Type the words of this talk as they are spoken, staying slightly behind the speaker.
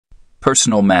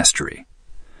Personal Mastery.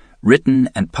 Written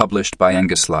and published by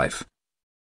Angus Life.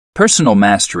 Personal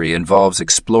mastery involves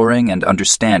exploring and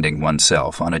understanding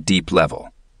oneself on a deep level.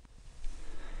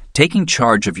 Taking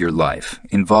charge of your life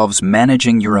involves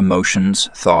managing your emotions,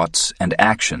 thoughts, and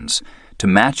actions to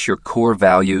match your core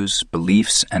values,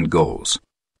 beliefs, and goals.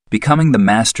 Becoming the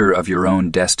master of your own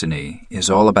destiny is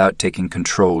all about taking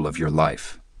control of your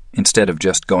life, instead of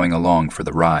just going along for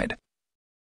the ride.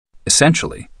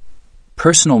 Essentially,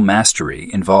 personal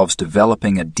mastery involves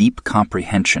developing a deep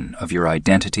comprehension of your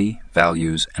identity,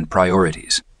 values, and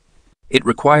priorities. It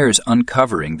requires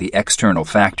uncovering the external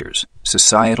factors,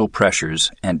 societal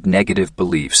pressures, and negative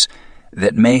beliefs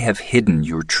that may have hidden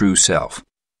your true self.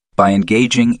 By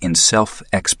engaging in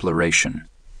self-exploration,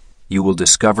 you will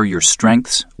discover your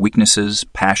strengths, weaknesses,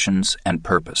 passions, and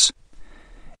purpose,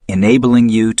 enabling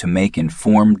you to make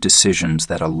informed decisions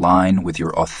that align with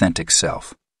your authentic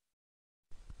self.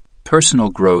 Personal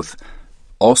growth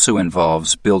also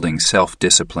involves building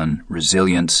self-discipline,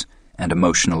 resilience, and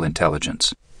emotional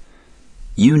intelligence.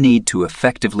 You need to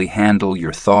effectively handle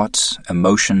your thoughts,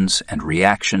 emotions, and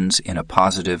reactions in a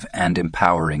positive and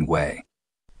empowering way.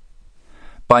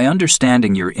 By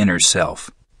understanding your inner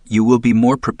self, you will be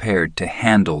more prepared to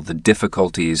handle the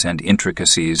difficulties and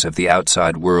intricacies of the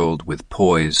outside world with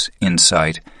poise,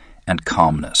 insight, and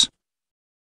calmness.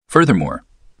 Furthermore,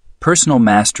 personal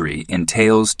mastery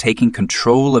entails taking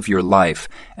control of your life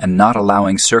and not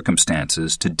allowing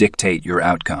circumstances to dictate your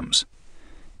outcomes.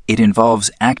 It involves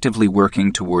actively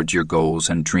working towards your goals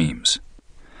and dreams,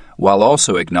 while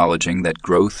also acknowledging that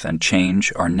growth and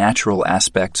change are natural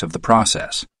aspects of the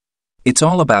process. It's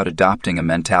all about adopting a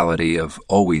mentality of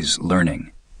always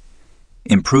learning,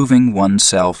 improving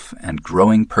oneself and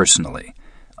growing personally,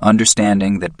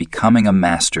 understanding that becoming a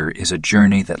master is a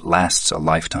journey that lasts a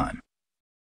lifetime.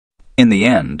 In the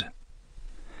end,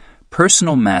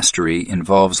 personal mastery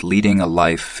involves leading a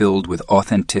life filled with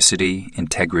authenticity,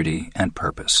 integrity, and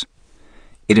purpose.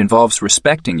 It involves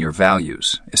respecting your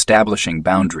values, establishing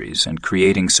boundaries, and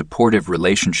creating supportive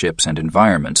relationships and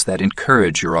environments that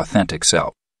encourage your authentic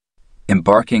self.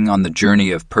 Embarking on the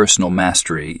journey of personal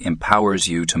mastery empowers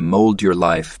you to mold your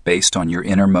life based on your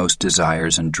innermost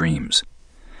desires and dreams,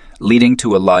 leading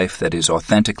to a life that is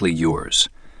authentically yours,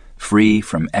 free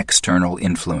from external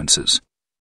influences.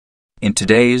 In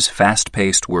today's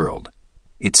fast-paced world,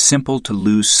 it's simple to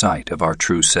lose sight of our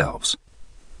true selves.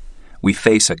 We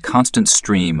face a constant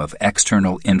stream of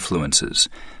external influences,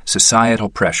 societal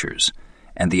pressures,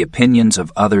 and the opinions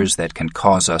of others that can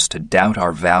cause us to doubt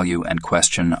our value and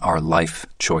question our life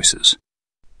choices.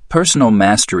 Personal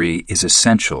mastery is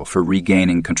essential for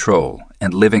regaining control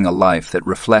and living a life that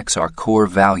reflects our core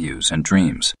values and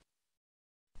dreams.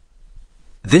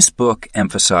 This book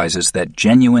emphasizes that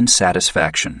genuine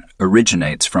satisfaction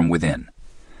originates from within.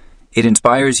 It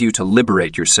inspires you to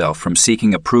liberate yourself from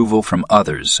seeking approval from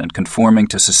others and conforming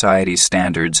to society's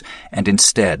standards, and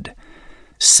instead,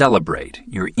 celebrate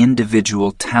your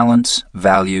individual talents,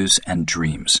 values, and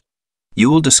dreams.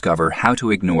 You will discover how to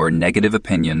ignore negative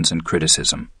opinions and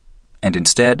criticism, and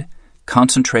instead,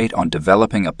 concentrate on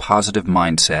developing a positive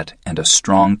mindset and a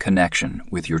strong connection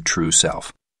with your true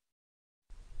self.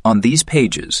 On these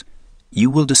pages, you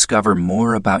will discover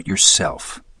more about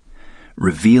yourself,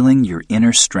 revealing your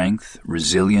inner strength,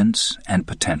 resilience, and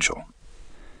potential.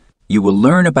 You will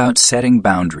learn about setting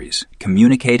boundaries,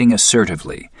 communicating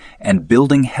assertively, and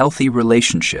building healthy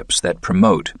relationships that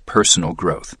promote personal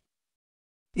growth.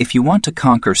 If you want to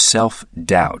conquer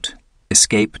self-doubt,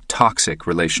 escape toxic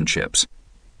relationships,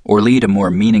 or lead a more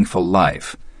meaningful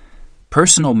life,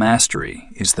 personal mastery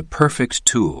is the perfect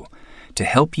tool to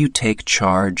help you take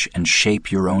charge and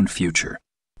shape your own future.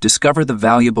 Discover the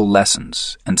valuable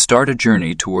lessons and start a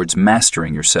journey towards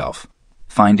mastering yourself,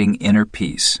 finding inner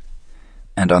peace,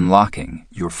 and unlocking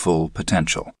your full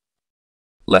potential.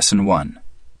 Lesson 1.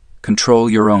 Control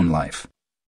your own life.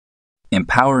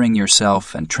 Empowering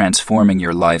yourself and transforming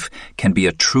your life can be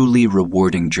a truly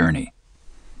rewarding journey.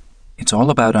 It's all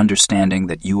about understanding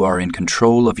that you are in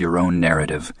control of your own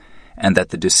narrative and that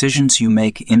the decisions you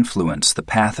make influence the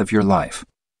path of your life.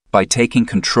 By taking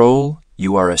control,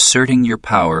 you are asserting your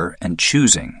power and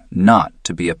choosing not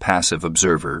to be a passive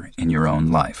observer in your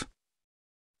own life.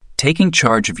 Taking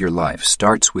charge of your life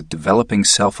starts with developing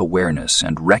self-awareness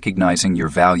and recognizing your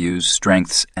values,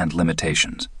 strengths, and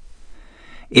limitations.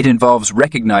 It involves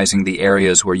recognizing the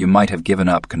areas where you might have given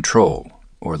up control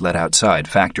or let outside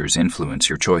factors influence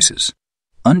your choices.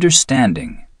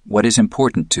 Understanding what is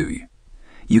important to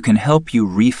you can help you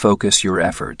refocus your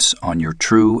efforts on your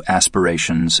true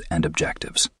aspirations and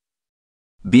objectives.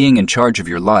 Being in charge of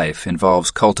your life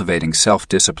involves cultivating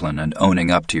self-discipline and owning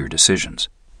up to your decisions.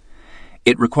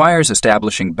 It requires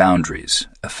establishing boundaries,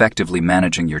 effectively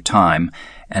managing your time,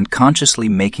 and consciously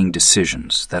making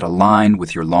decisions that align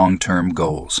with your long-term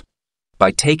goals.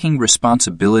 By taking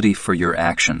responsibility for your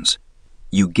actions,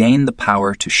 you gain the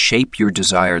power to shape your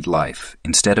desired life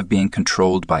instead of being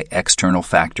controlled by external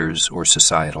factors or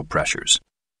societal pressures.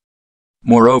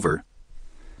 Moreover,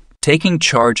 taking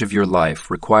charge of your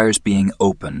life requires being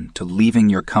open to leaving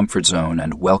your comfort zone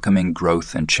and welcoming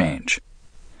growth and change.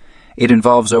 It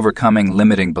involves overcoming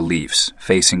limiting beliefs,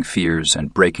 facing fears,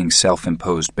 and breaking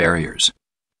self-imposed barriers.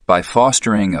 By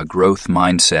fostering a growth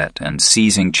mindset and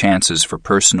seizing chances for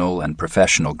personal and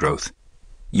professional growth,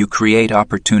 you create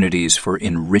opportunities for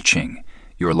enriching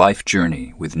your life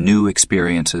journey with new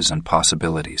experiences and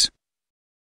possibilities.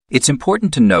 It's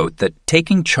important to note that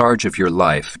taking charge of your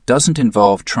life doesn't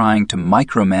involve trying to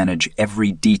micromanage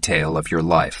every detail of your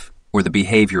life or the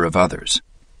behavior of others.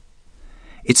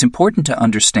 It's important to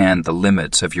understand the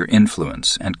limits of your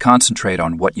influence and concentrate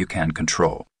on what you can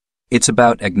control. It's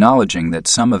about acknowledging that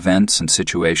some events and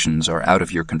situations are out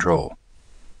of your control,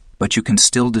 but you can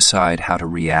still decide how to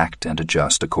react and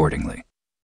adjust accordingly.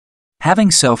 Having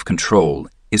self-control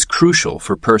is crucial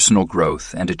for personal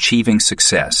growth and achieving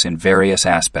success in various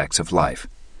aspects of life.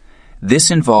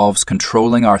 This involves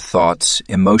controlling our thoughts,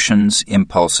 emotions,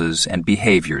 impulses, and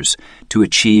behaviors to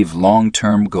achieve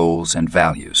long-term goals and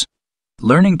values.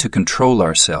 Learning to control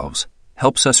ourselves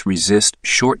helps us resist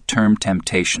short-term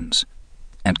temptations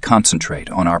and concentrate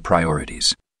on our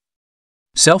priorities.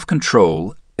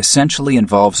 Self-control essentially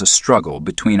involves a struggle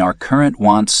between our current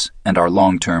wants and our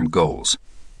long-term goals.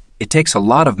 It takes a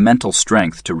lot of mental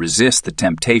strength to resist the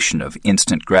temptation of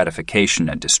instant gratification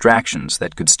and distractions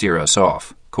that could steer us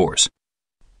off course.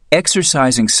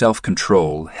 Exercising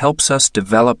self-control helps us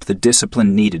develop the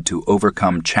discipline needed to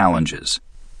overcome challenges,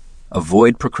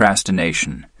 avoid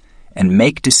procrastination, and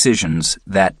make decisions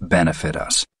that benefit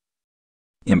us.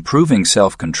 Improving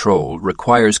self-control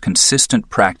requires consistent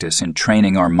practice in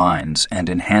training our minds and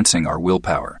enhancing our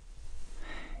willpower.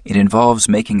 It involves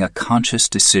making a conscious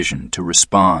decision to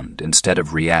respond instead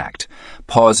of react,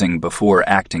 pausing before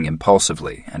acting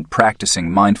impulsively, and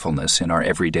practicing mindfulness in our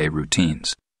everyday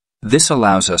routines. This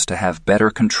allows us to have better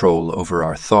control over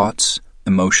our thoughts,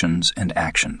 emotions, and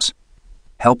actions,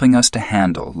 helping us to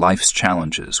handle life's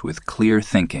challenges with clear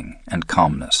thinking and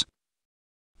calmness.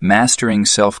 Mastering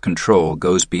self-control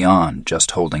goes beyond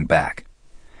just holding back.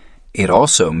 It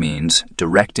also means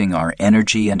directing our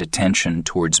energy and attention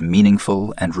towards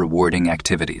meaningful and rewarding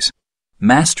activities.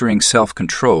 Mastering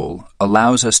self-control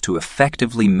allows us to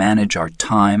effectively manage our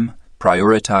time,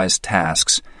 prioritize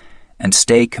tasks, and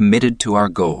stay committed to our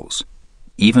goals,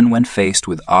 even when faced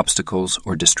with obstacles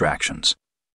or distractions.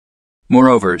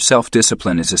 Moreover,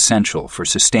 self-discipline is essential for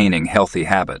sustaining healthy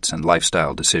habits and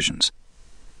lifestyle decisions.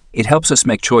 It helps us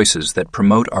make choices that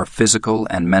promote our physical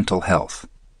and mental health,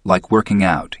 like working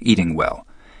out, eating well,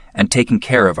 and taking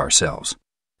care of ourselves.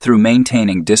 Through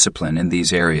maintaining discipline in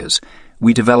these areas,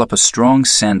 we develop a strong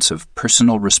sense of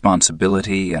personal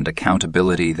responsibility and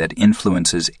accountability that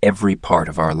influences every part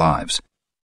of our lives.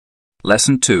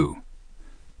 Lesson 2.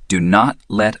 Do not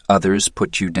let others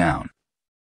put you down.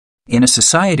 In a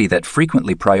society that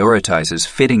frequently prioritizes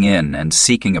fitting in and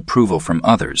seeking approval from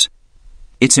others,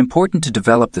 it's important to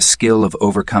develop the skill of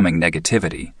overcoming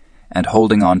negativity and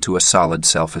holding on to a solid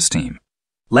self-esteem.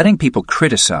 Letting people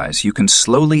criticize you can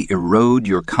slowly erode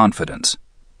your confidence,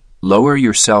 lower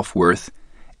your self-worth,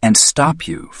 and stop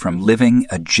you from living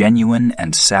a genuine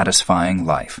and satisfying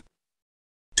life.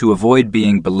 To avoid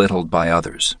being belittled by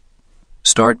others,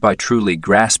 start by truly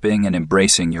grasping and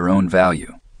embracing your own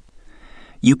value.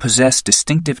 You possess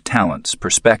distinctive talents,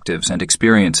 perspectives, and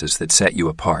experiences that set you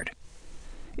apart.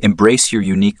 Embrace your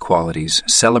unique qualities,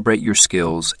 celebrate your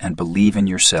skills, and believe in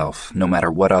yourself no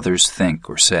matter what others think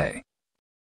or say.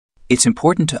 It's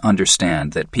important to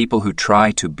understand that people who try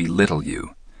to belittle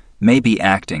you may be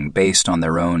acting based on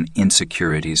their own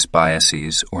insecurities,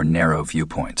 biases, or narrow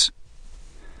viewpoints.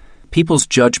 People's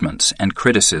judgments and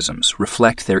criticisms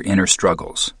reflect their inner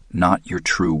struggles, not your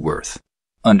true worth.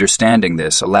 Understanding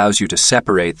this allows you to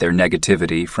separate their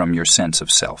negativity from your sense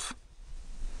of self,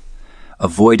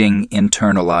 avoiding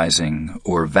internalizing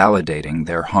or validating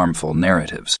their harmful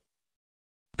narratives.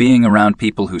 Being around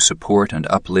people who support and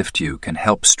uplift you can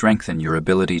help strengthen your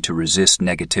ability to resist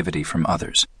negativity from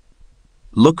others.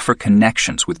 Look for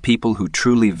connections with people who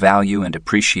truly value and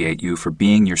appreciate you for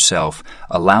being yourself,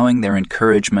 allowing their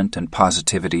encouragement and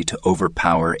positivity to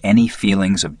overpower any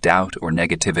feelings of doubt or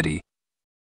negativity.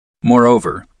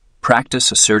 Moreover,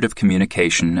 practice assertive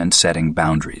communication and setting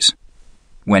boundaries.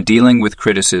 When dealing with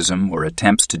criticism or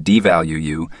attempts to devalue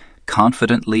you,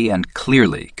 confidently and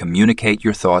clearly communicate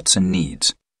your thoughts and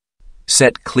needs.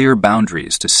 Set clear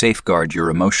boundaries to safeguard your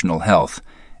emotional health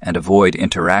and avoid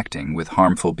interacting with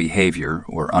harmful behavior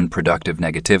or unproductive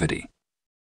negativity.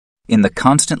 In the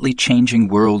constantly changing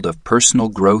world of personal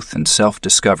growth and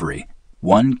self-discovery,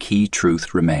 one key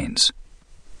truth remains.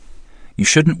 You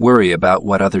shouldn't worry about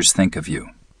what others think of you.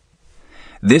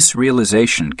 This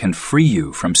realization can free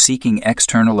you from seeking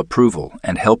external approval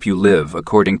and help you live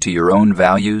according to your own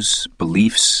values,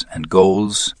 beliefs, and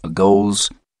goals.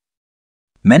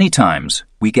 Many times,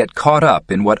 we get caught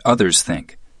up in what others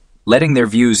think, letting their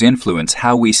views influence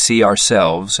how we see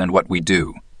ourselves and what we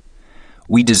do.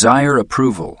 We desire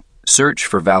approval, search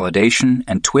for validation,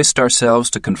 and twist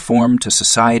ourselves to conform to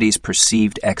society's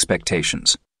perceived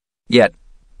expectations. Yet,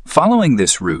 following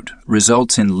this route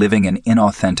results in living an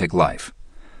inauthentic life,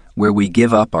 where we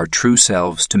give up our true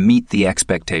selves to meet the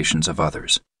expectations of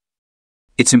others.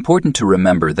 It's important to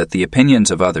remember that the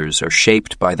opinions of others are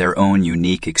shaped by their own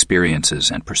unique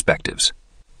experiences and perspectives.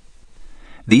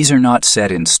 These are not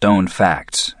set in stone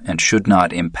facts and should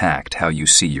not impact how you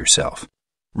see yourself.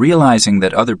 Realizing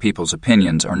that other people's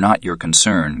opinions are not your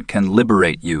concern can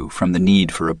liberate you from the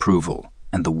need for approval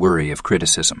and the worry of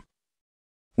criticism.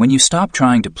 When you stop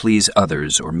trying to please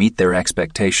others or meet their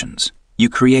expectations, you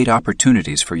create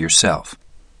opportunities for yourself.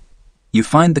 You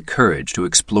find the courage to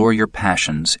explore your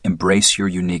passions, embrace your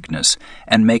uniqueness,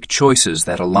 and make choices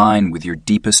that align with your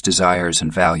deepest desires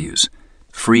and values,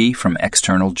 free from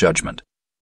external judgment.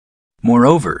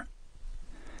 Moreover,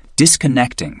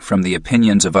 disconnecting from the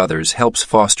opinions of others helps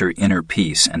foster inner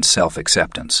peace and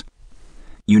self-acceptance.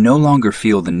 You no longer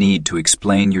feel the need to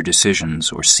explain your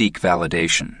decisions or seek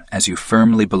validation, as you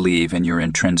firmly believe in your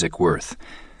intrinsic worth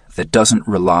that doesn't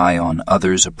rely on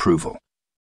others' approval.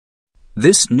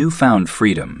 This newfound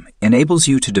freedom enables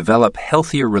you to develop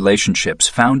healthier relationships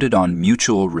founded on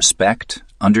mutual respect,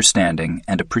 understanding,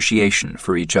 and appreciation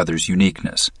for each other's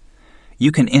uniqueness.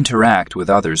 You can interact with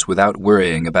others without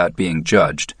worrying about being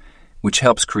judged, which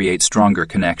helps create stronger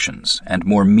connections and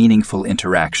more meaningful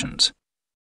interactions.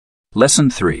 Lesson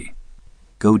 3.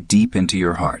 Go deep into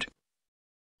your heart.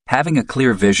 Having a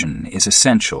clear vision is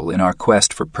essential in our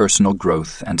quest for personal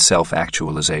growth and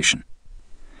self-actualization.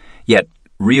 Yet,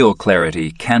 real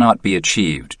clarity cannot be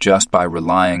achieved just by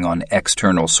relying on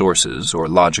external sources or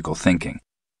logical thinking.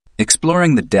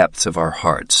 Exploring the depths of our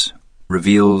hearts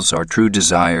reveals our true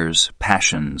desires,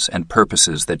 passions, and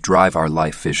purposes that drive our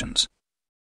life visions.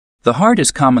 The heart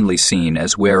is commonly seen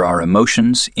as where our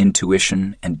emotions,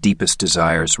 intuition, and deepest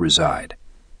desires reside.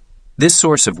 This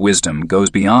source of wisdom goes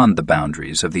beyond the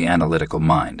boundaries of the analytical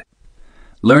mind.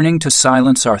 Learning to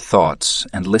silence our thoughts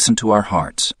and listen to our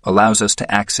hearts allows us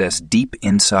to access deep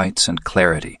insights and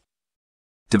clarity.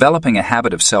 Developing a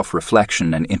habit of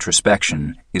self-reflection and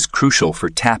introspection is crucial for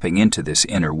tapping into this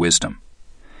inner wisdom.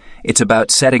 It's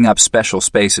about setting up special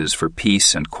spaces for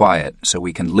peace and quiet so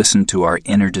we can listen to our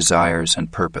inner desires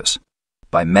and purpose.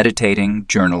 By meditating,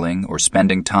 journaling, or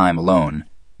spending time alone,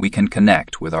 we can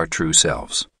connect with our true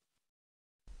selves.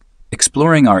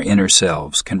 Exploring our inner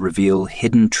selves can reveal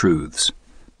hidden truths,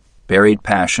 buried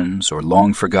passions, or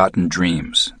long-forgotten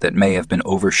dreams that may have been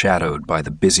overshadowed by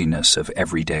the busyness of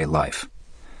everyday life.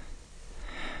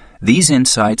 These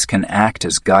insights can act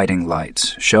as guiding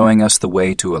lights, showing us the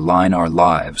way to align our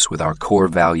lives with our core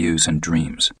values and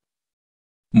dreams.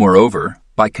 Moreover,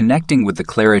 by connecting with the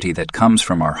clarity that comes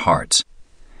from our hearts,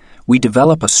 we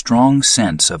develop a strong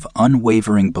sense of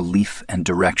unwavering belief and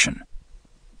direction.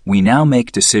 We now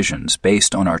make decisions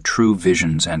based on our true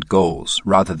visions and goals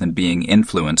rather than being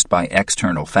influenced by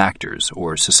external factors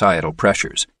or societal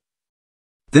pressures.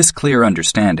 This clear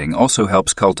understanding also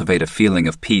helps cultivate a feeling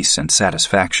of peace and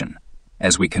satisfaction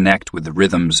as we connect with the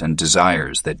rhythms and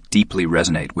desires that deeply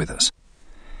resonate with us.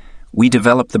 We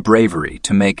develop the bravery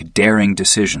to make daring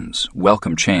decisions,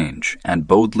 welcome change, and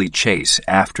boldly chase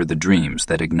after the dreams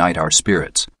that ignite our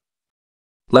spirits.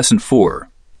 Lesson 4.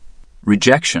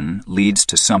 Rejection leads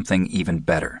to something even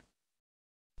better.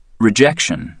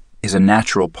 Rejection is a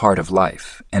natural part of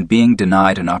life, and being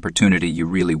denied an opportunity you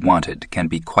really wanted can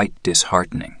be quite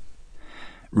disheartening.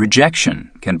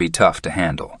 Rejection can be tough to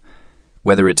handle,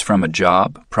 whether it's from a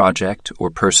job, project,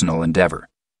 or personal endeavor.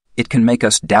 It can make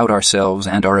us doubt ourselves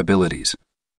and our abilities.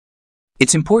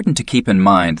 It's important to keep in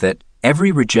mind that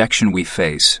every rejection we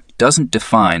face doesn't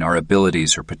define our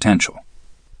abilities or potential.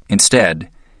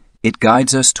 Instead, it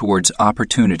guides us towards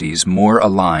opportunities more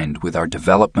aligned with our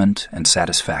development and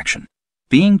satisfaction.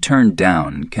 Being turned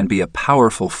down can be a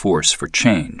powerful force for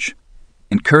change,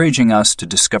 encouraging us to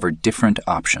discover different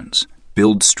options,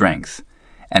 build strength,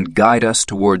 and guide us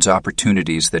towards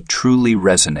opportunities that truly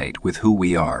resonate with who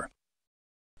we are.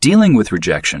 Dealing with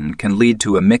rejection can lead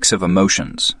to a mix of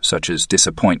emotions such as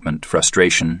disappointment,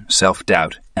 frustration,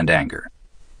 self-doubt, and anger.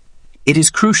 It is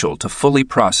crucial to fully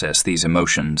process these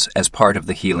emotions as part of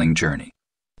the healing journey.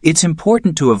 It's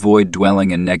important to avoid dwelling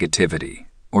in negativity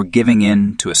or giving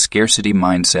in to a scarcity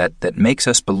mindset that makes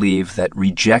us believe that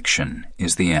rejection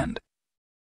is the end.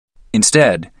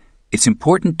 Instead, it's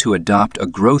important to adopt a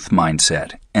growth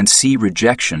mindset and see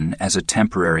rejection as a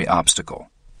temporary obstacle,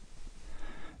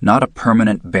 not a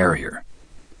permanent barrier.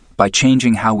 By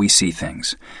changing how we see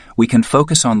things, we can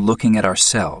focus on looking at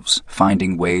ourselves,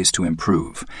 finding ways to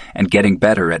improve, and getting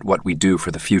better at what we do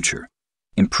for the future.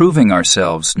 Improving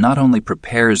ourselves not only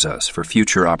prepares us for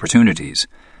future opportunities,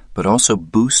 but also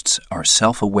boosts our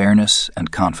self-awareness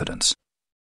and confidence.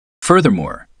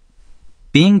 Furthermore,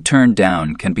 being turned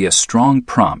down can be a strong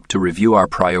prompt to review our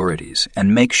priorities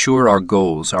and make sure our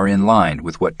goals are in line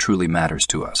with what truly matters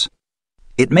to us.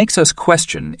 It makes us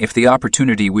question if the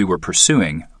opportunity we were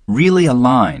pursuing really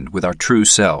aligned with our true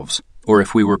selves, or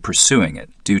if we were pursuing it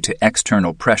due to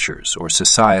external pressures or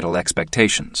societal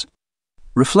expectations.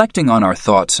 Reflecting on our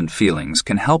thoughts and feelings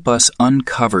can help us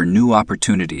uncover new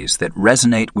opportunities that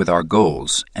resonate with our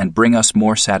goals and bring us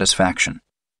more satisfaction.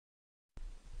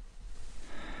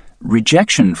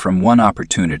 Rejection from one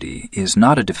opportunity is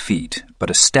not a defeat, but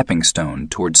a stepping stone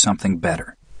towards something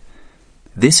better.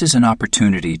 This is an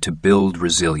opportunity to build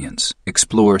resilience,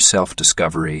 explore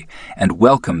self-discovery, and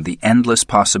welcome the endless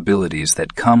possibilities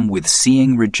that come with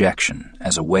seeing rejection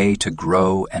as a way to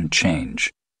grow and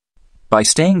change. By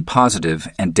staying positive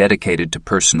and dedicated to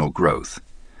personal growth,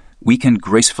 we can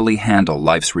gracefully handle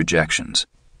life's rejections,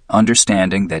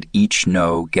 understanding that each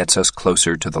no gets us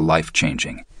closer to the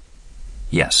life-changing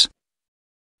yes.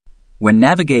 When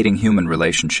navigating human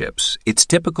relationships, it's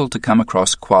typical to come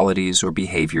across qualities or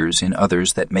behaviors in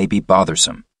others that may be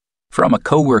bothersome. From a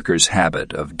coworker's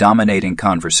habit of dominating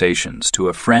conversations to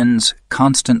a friend's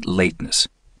constant lateness.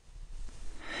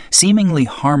 Seemingly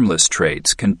harmless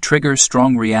traits can trigger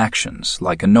strong reactions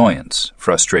like annoyance,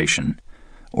 frustration,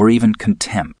 or even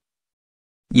contempt.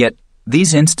 Yet,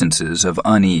 these instances of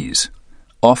unease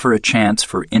offer a chance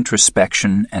for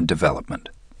introspection and development.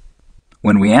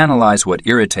 When we analyze what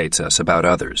irritates us about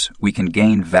others, we can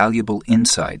gain valuable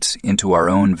insights into our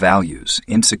own values,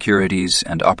 insecurities,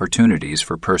 and opportunities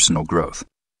for personal growth.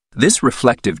 This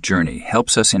reflective journey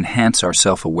helps us enhance our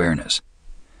self-awareness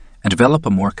and develop a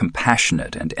more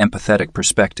compassionate and empathetic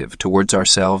perspective towards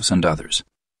ourselves and others.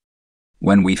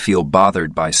 When we feel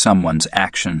bothered by someone's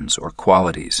actions or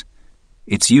qualities,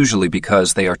 it's usually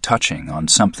because they are touching on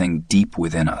something deep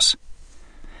within us.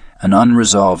 An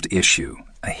unresolved issue,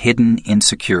 a hidden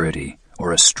insecurity,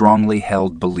 or a strongly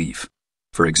held belief.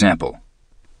 For example,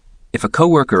 if a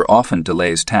coworker often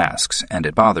delays tasks and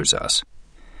it bothers us,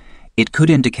 it could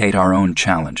indicate our own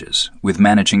challenges with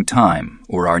managing time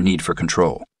or our need for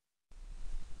control.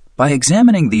 By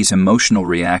examining these emotional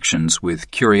reactions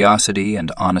with curiosity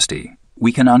and honesty,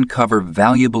 we can uncover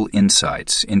valuable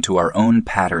insights into our own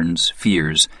patterns,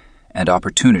 fears, and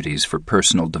opportunities for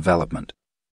personal development.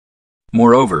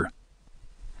 Moreover,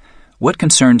 what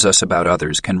concerns us about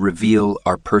others can reveal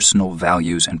our personal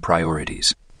values and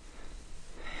priorities.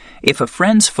 If a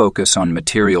friend's focus on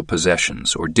material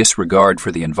possessions or disregard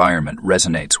for the environment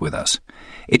resonates with us,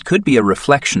 it could be a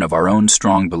reflection of our own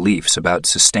strong beliefs about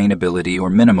sustainability or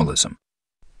minimalism.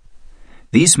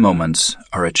 These moments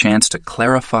are a chance to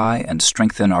clarify and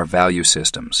strengthen our value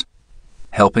systems,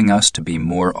 helping us to be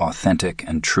more authentic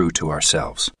and true to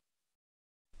ourselves.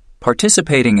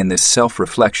 Participating in this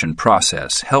self-reflection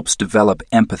process helps develop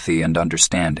empathy and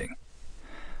understanding.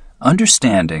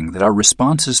 Understanding that our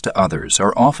responses to others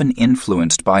are often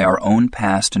influenced by our own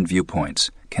past and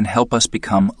viewpoints can help us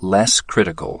become less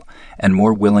critical and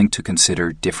more willing to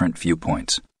consider different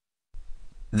viewpoints.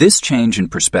 This change in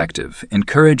perspective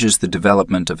encourages the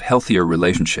development of healthier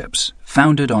relationships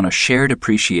founded on a shared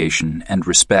appreciation and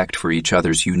respect for each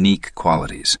other's unique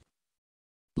qualities.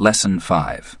 Lesson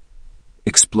 5.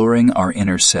 Exploring our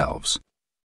inner selves.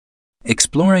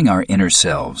 Exploring our inner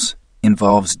selves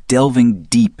involves delving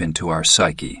deep into our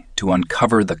psyche to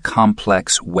uncover the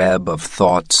complex web of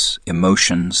thoughts,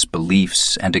 emotions,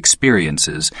 beliefs, and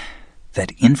experiences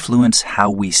that influence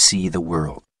how we see the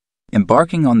world.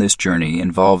 Embarking on this journey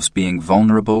involves being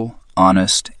vulnerable,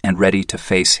 honest, and ready to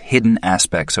face hidden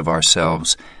aspects of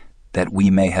ourselves that we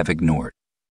may have ignored.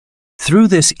 Through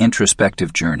this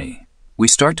introspective journey, we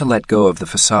start to let go of the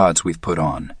facades we've put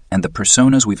on and the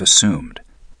personas we've assumed,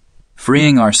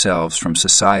 freeing ourselves from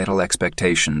societal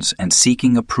expectations and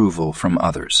seeking approval from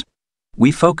others.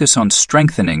 We focus on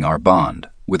strengthening our bond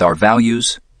with our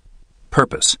values,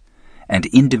 purpose, and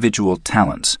individual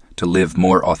talents to live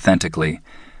more authentically,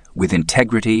 with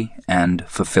integrity and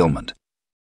fulfillment.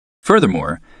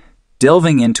 Furthermore,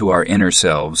 delving into our inner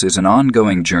selves is an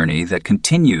ongoing journey that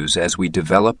continues as we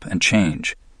develop and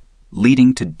change,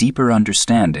 leading to deeper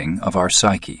understanding of our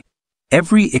psyche.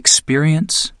 Every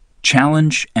experience,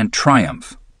 challenge, and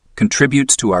triumph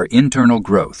contributes to our internal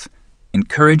growth,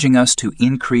 encouraging us to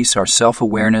increase our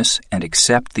self-awareness and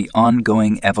accept the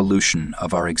ongoing evolution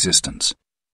of our existence.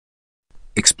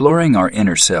 Exploring our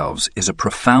inner selves is a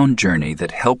profound journey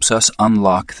that helps us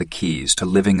unlock the keys to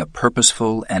living a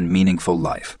purposeful and meaningful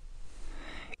life.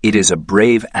 It is a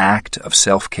brave act of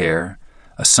self-care,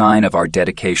 a sign of our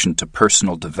dedication to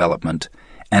personal development,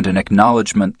 and an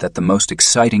acknowledgement that the most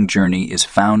exciting journey is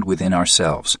found within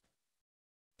ourselves.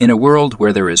 In a world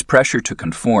where there is pressure to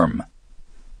conform,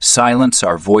 silence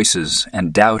our voices,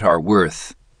 and doubt our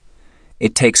worth,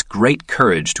 it takes great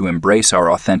courage to embrace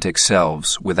our authentic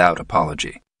selves without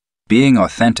apology. Being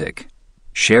authentic,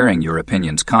 sharing your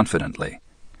opinions confidently,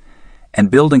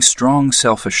 and building strong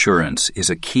self-assurance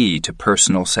is a key to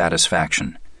personal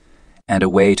satisfaction and a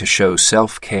way to show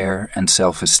self-care and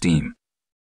self-esteem.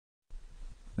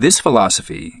 This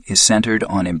philosophy is centered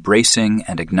on embracing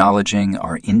and acknowledging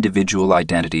our individual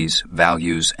identities,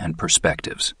 values, and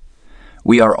perspectives.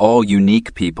 We are all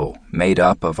unique people made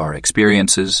up of our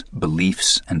experiences,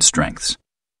 beliefs, and strengths.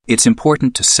 It's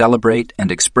important to celebrate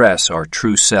and express our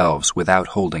true selves without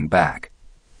holding back.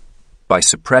 By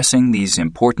suppressing these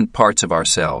important parts of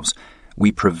ourselves,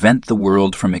 we prevent the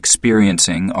world from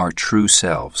experiencing our true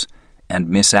selves and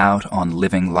miss out on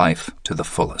living life to the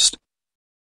fullest.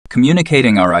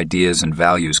 Communicating our ideas and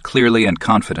values clearly and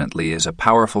confidently is a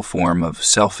powerful form of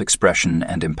self-expression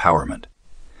and empowerment.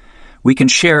 We can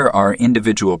share our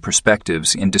individual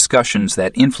perspectives in discussions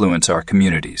that influence our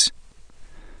communities,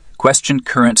 question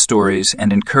current stories,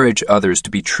 and encourage others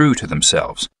to be true to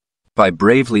themselves. By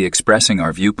bravely expressing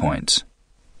our viewpoints,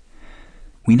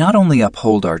 we not only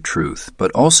uphold our truth,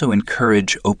 but also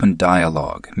encourage open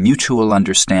dialogue, mutual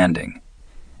understanding,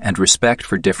 and respect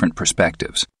for different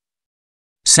perspectives.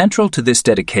 Central to this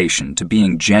dedication to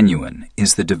being genuine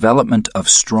is the development of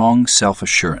strong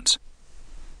self-assurance.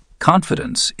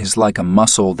 Confidence is like a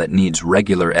muscle that needs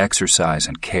regular exercise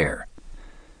and care,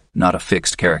 not a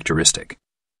fixed characteristic.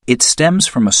 It stems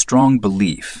from a strong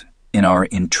belief in our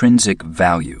intrinsic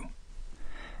value,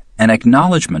 an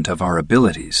acknowledgement of our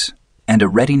abilities, and a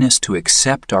readiness to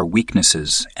accept our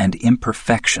weaknesses and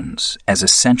imperfections as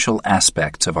essential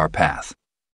aspects of our path.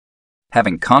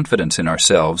 Having confidence in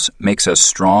ourselves makes us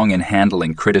strong in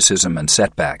handling criticism and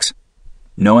setbacks.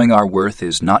 Knowing our worth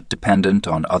is not dependent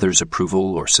on others'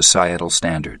 approval or societal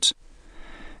standards.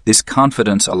 This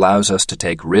confidence allows us to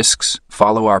take risks,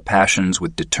 follow our passions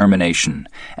with determination,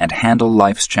 and handle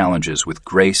life's challenges with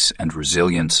grace and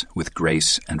resilience.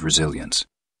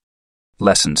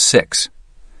 Lesson 6.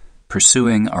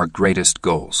 Pursuing our greatest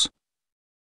goals.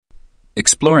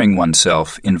 Exploring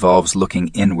oneself involves looking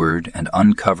inward and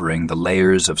uncovering the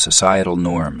layers of societal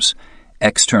norms,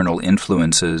 external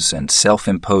influences, and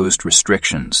self-imposed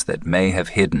restrictions that may have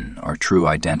hidden our true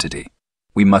identity.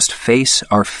 We must face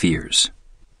our fears,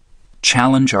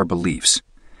 challenge our beliefs,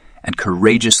 and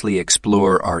courageously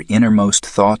explore our innermost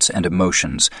thoughts and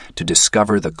emotions to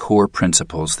discover the core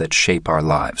principles that shape our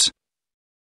lives.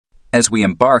 As we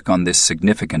embark on this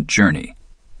significant journey,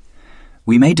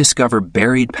 we may discover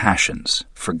buried passions,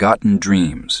 forgotten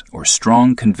dreams, or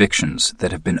strong convictions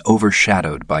that have been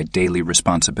overshadowed by daily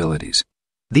responsibilities.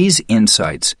 These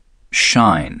insights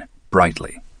shine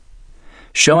brightly,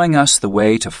 showing us the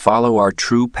way to follow our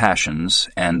true passions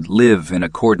and live in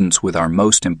accordance with our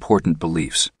most important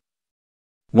beliefs.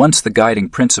 Once the guiding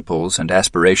principles and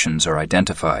aspirations are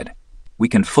identified, we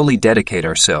can fully dedicate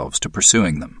ourselves to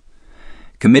pursuing them.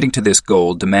 Committing to this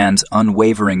goal demands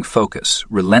unwavering focus,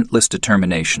 relentless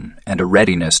determination, and a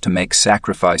readiness to make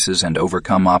sacrifices and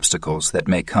overcome obstacles that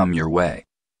may come your way.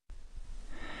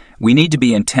 We need to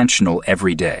be intentional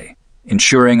every day,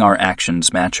 ensuring our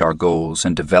actions match our goals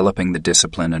and developing the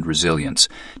discipline and resilience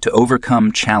to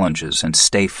overcome challenges and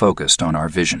stay focused on our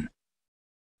vision.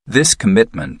 This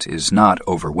commitment is not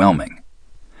overwhelming,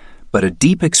 but a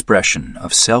deep expression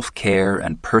of self-care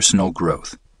and personal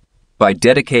growth. By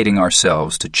dedicating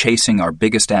ourselves to chasing our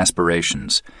biggest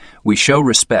aspirations, we show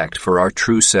respect for our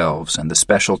true selves and the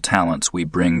special talents we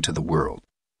bring to the world.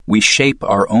 We shape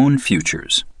our own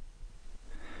futures,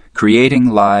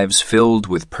 creating lives filled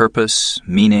with purpose,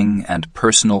 meaning, and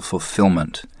personal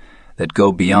fulfillment that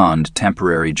go beyond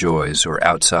temporary joys or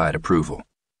outside approval.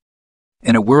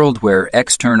 In a world where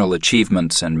external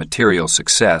achievements and material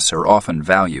success are often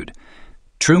valued,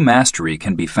 true mastery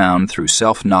can be found through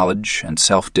self-knowledge and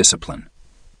self-discipline.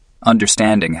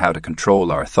 Understanding how to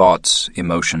control our thoughts,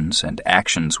 emotions, and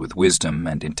actions with wisdom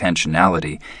and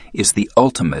intentionality is the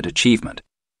ultimate achievement.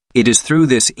 It is through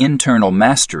this internal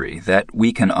mastery that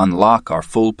we can unlock our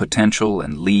full potential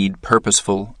and lead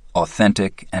purposeful,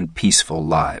 authentic, and peaceful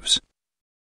lives.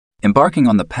 Embarking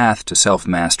on the path to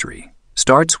self-mastery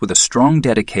starts with a strong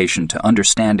dedication to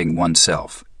understanding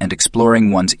oneself and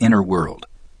exploring one's inner world.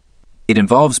 It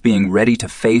involves being ready to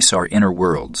face our inner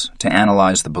worlds, to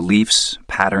analyze the beliefs,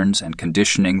 patterns, and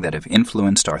conditioning that have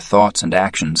influenced our thoughts and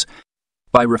actions.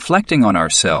 By reflecting on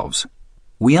ourselves,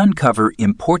 we uncover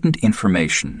important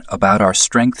information about our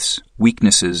strengths,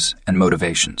 weaknesses, and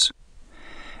motivations.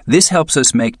 This helps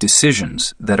us make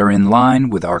decisions that are in line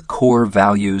with our core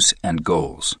values and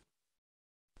goals.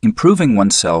 Improving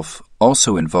oneself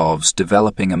also involves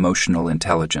developing emotional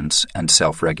intelligence and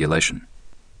self-regulation.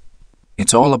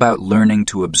 It's all about learning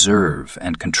to observe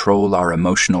and control our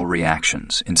emotional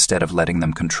reactions instead of letting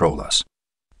them control us.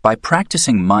 By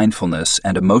practicing mindfulness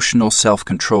and emotional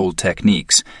self-control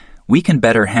techniques, we can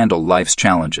better handle life's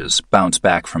challenges, bounce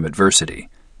back from adversity,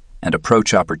 and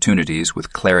approach opportunities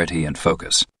with clarity and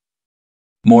focus.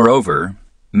 Moreover,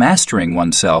 mastering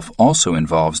oneself also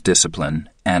involves discipline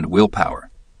and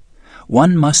willpower.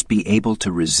 One must be able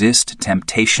to resist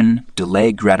temptation,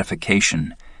 delay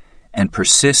gratification, and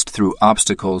persist through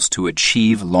obstacles to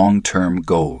achieve long-term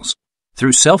goals.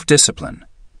 Through self-discipline,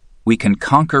 we can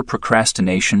conquer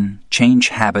procrastination, change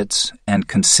habits, and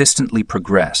consistently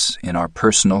progress in our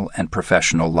personal and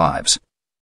professional lives.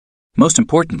 Most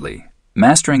importantly,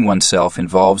 mastering oneself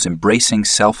involves embracing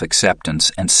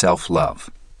self-acceptance and self-love.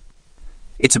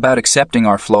 It's about accepting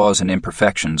our flaws and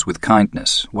imperfections with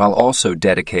kindness while also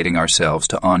dedicating ourselves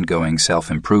to ongoing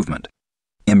self-improvement.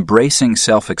 Embracing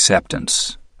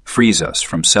self-acceptance frees us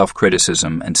from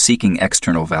self-criticism and seeking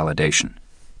external validation,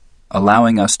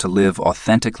 allowing us to live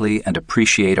authentically and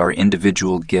appreciate our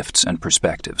individual gifts and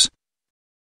perspectives.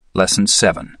 Lesson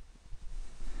 7.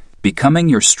 Becoming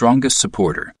your strongest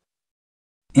supporter.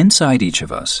 Inside each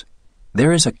of us,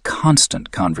 there is a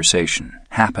constant conversation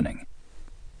happening,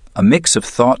 a mix of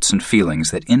thoughts and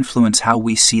feelings that influence how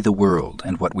we see the world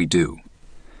and what we do.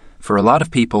 For a lot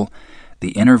of people,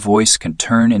 the inner voice can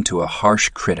turn into a harsh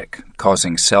critic,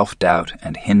 causing self-doubt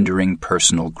and hindering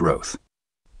personal growth.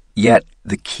 Yet,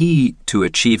 the key to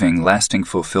achieving lasting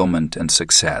fulfillment and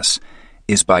success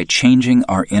is by changing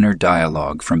our inner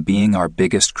dialogue from being our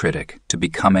biggest critic to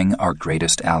becoming our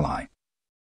greatest ally.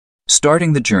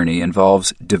 Starting the journey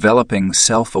involves developing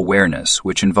self-awareness,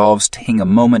 which involves taking a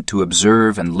moment to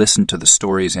observe and listen to the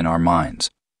stories in our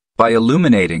minds. By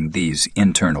illuminating these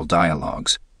internal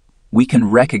dialogues, we can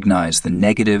recognize the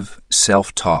negative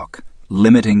self-talk,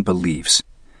 limiting beliefs,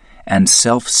 and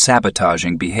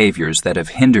self-sabotaging behaviors that have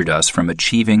hindered us from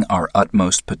achieving our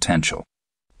utmost potential.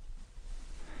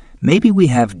 Maybe we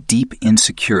have deep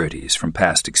insecurities from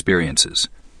past experiences,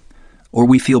 or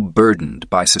we feel burdened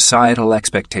by societal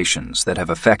expectations that have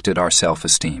affected our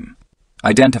self-esteem.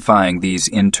 Identifying these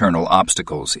internal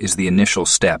obstacles is the initial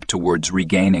step towards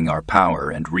regaining our power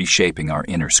and reshaping our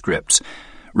inner scripts,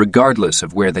 regardless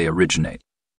of where they originate.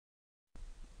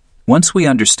 Once we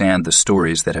understand the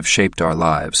stories that have shaped our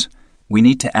lives, we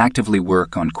need to actively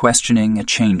work on questioning and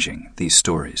changing these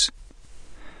stories.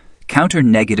 Counter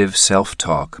negative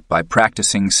self-talk by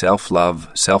practicing self-love,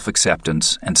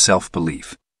 self-acceptance, and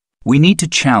self-belief. We need to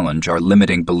challenge our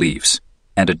limiting beliefs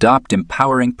and adopt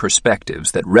empowering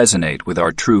perspectives that resonate with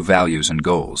our true values and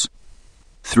goals.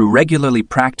 Through regularly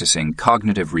practicing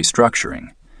cognitive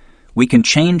restructuring, we can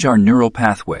change our neural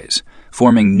pathways,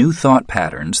 forming new thought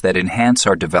patterns that enhance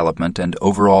our development and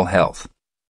overall health.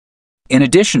 In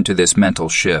addition to this mental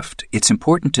shift, it's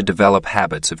important to develop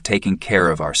habits of taking care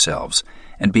of ourselves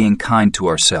and being kind to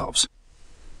ourselves.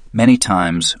 Many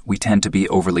times, we tend to be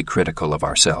overly critical of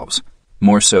ourselves,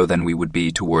 more so than we would be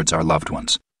towards our loved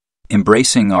ones.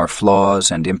 Embracing our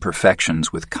flaws and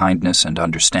imperfections with kindness and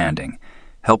understanding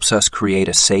helps us create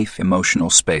a safe emotional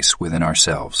space within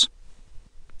ourselves.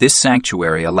 This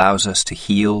sanctuary allows us to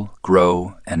heal,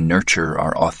 grow, and nurture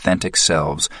our authentic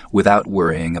selves without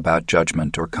worrying about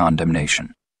judgment or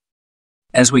condemnation.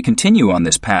 As we continue on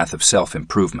this path of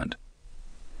self-improvement,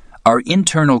 our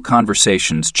internal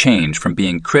conversations change from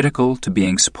being critical to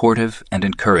being supportive and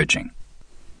encouraging.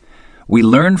 We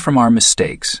learn from our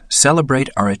mistakes,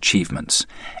 celebrate our achievements,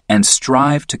 and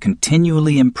strive to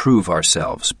continually improve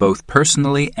ourselves both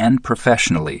personally and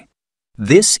professionally.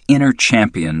 This inner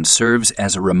champion serves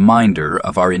as a reminder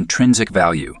of our intrinsic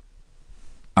value,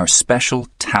 our special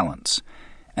talents,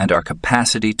 and our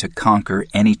capacity to conquer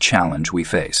any challenge we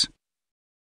face.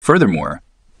 Furthermore,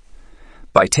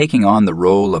 by taking on the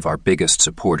role of our biggest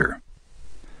supporter,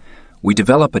 We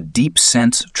develop a deep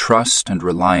sense of trust and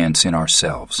reliance in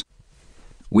ourselves.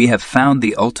 We have found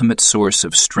the ultimate source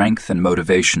of strength and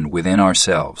motivation within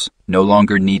ourselves, no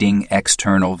longer needing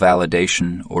external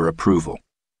validation or approval.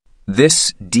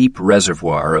 This deep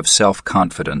reservoir of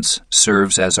self-confidence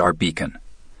serves as our beacon,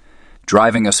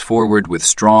 driving us forward with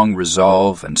strong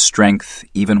resolve and strength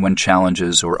even when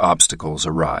challenges or obstacles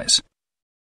arise.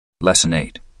 Lesson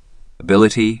 8.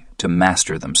 Ability to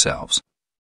master themselves.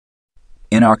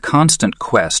 In our constant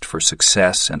quest for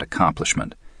success and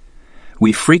accomplishment,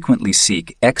 we frequently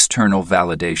seek external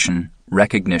validation,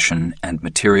 recognition, and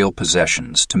material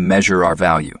possessions to measure our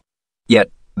value.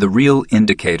 Yet, the real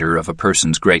indicator of a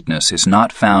person's greatness is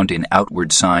not found in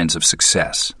outward signs of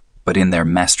success, but in their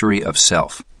mastery of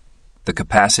self, the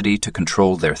capacity to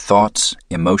control their thoughts,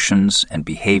 emotions, and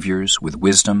behaviors with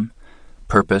wisdom,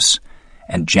 purpose,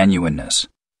 and genuineness.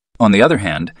 On the other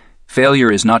hand,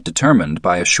 failure is not determined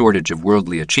by a shortage of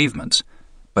worldly achievements,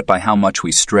 but by how much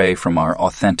we stray from our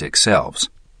authentic selves,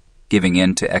 giving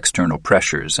in to external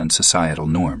pressures and societal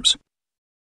norms.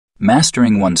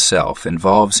 Mastering oneself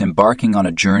involves embarking on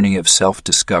a journey of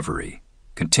self-discovery,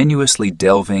 continuously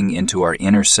delving into our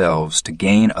inner selves to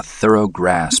gain a thorough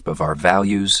grasp of our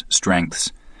values,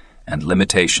 strengths, and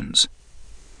limitations.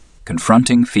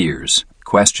 Confronting fears,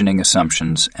 questioning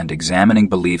assumptions, and examining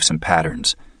beliefs and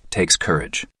patterns takes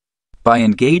courage. By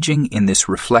engaging in this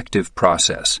reflective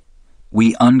process,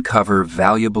 we uncover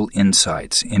valuable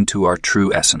insights into our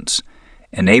true essence,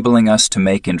 enabling us to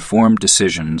make informed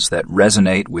decisions that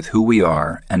resonate with who we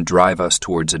are and drive us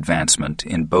towards advancement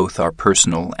in both our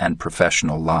personal and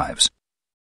professional lives.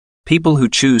 People who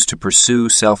choose to pursue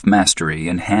self-mastery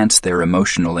enhance their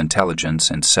emotional intelligence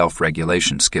and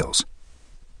self-regulation skills.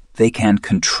 They can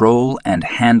control and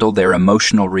handle their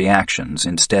emotional reactions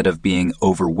instead of being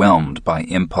overwhelmed by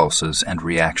impulses and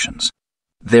reactions.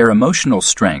 Their emotional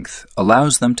strength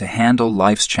allows them to handle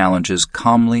life's challenges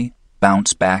calmly,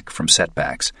 bounce back from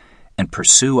setbacks, and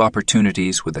pursue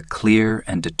opportunities with a clear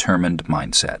and determined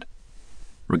mindset,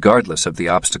 regardless of the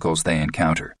obstacles they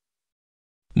encounter.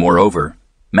 Moreover,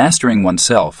 mastering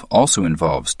oneself also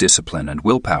involves discipline and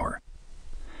willpower.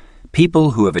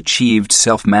 People who have achieved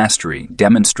self-mastery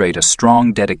demonstrate a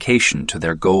strong dedication to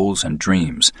their goals and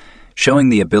dreams, showing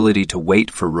the ability to wait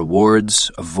for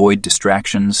rewards, avoid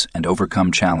distractions, and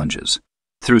overcome challenges.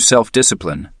 Through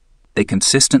self-discipline, they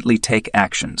consistently take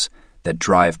actions that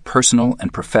drive personal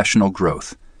and professional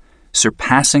growth,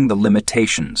 surpassing the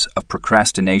limitations of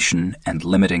procrastination and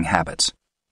limiting habits.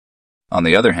 On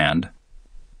the other hand,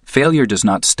 failure does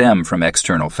not stem from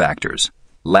external factors,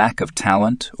 lack of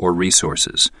talent or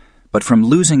resources, but from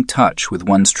losing touch with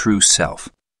one's true self.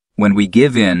 When we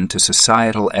give in to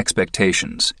societal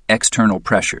expectations, external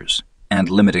pressures, and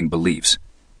limiting beliefs,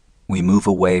 we move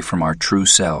away from our true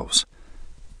selves,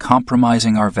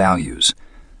 compromising our values,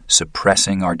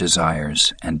 suppressing our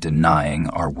desires, and denying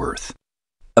our worth.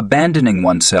 Abandoning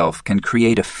oneself can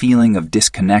create a feeling of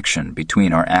disconnection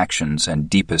between our actions and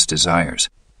deepest desires,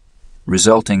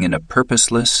 resulting in a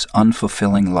purposeless,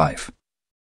 unfulfilling life.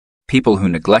 People who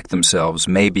neglect themselves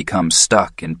may become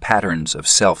stuck in patterns of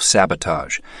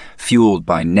self-sabotage, fueled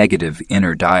by negative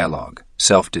inner dialogue,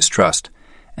 self-distrust,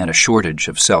 and a shortage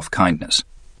of self-kindness.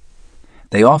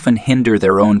 They often hinder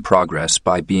their own progress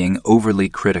by being overly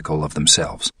critical of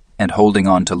themselves and holding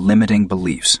on to limiting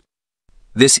beliefs.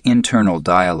 This internal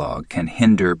dialogue can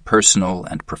hinder personal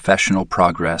and professional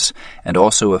progress and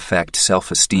also affect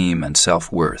self-esteem and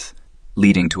self-worth,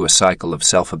 leading to a cycle of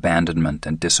self-abandonment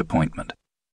and disappointment.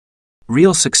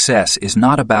 Real success is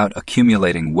not about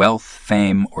accumulating wealth,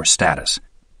 fame, or status,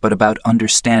 but about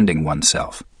understanding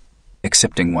oneself,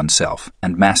 accepting oneself,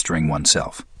 and mastering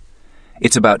oneself.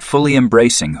 It's about fully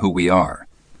embracing who we are,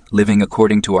 living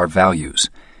according to our values,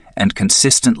 and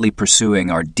consistently pursuing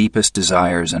our deepest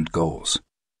desires and goals.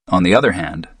 On the other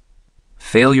hand,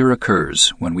 failure occurs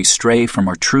when we stray from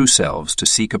our true selves to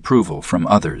seek approval from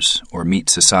others or meet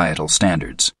societal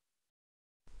standards.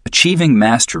 Achieving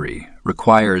mastery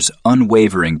requires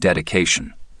unwavering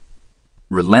dedication,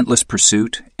 relentless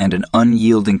pursuit, and an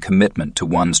unyielding commitment to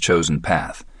one's chosen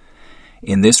path.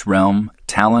 In this realm,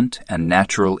 talent and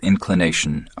natural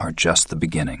inclination are just the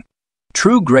beginning.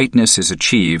 True greatness is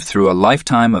achieved through a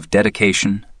lifetime of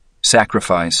dedication,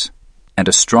 sacrifice, and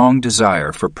a strong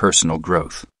desire for personal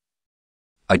growth.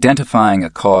 Identifying a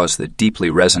cause that deeply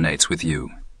resonates with you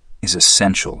is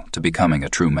essential to becoming a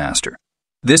true master.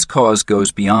 This cause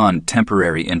goes beyond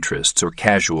temporary interests or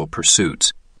casual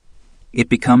pursuits. It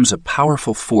becomes a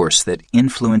powerful force that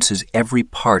influences every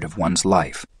part of one's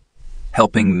life,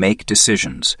 helping make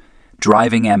decisions,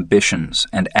 driving ambitions,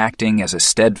 and acting as a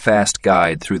steadfast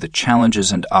guide through the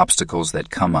challenges and obstacles that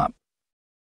come up.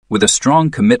 With a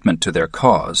strong commitment to their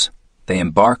cause, they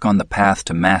embark on the path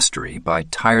to mastery by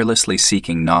tirelessly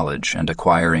seeking knowledge and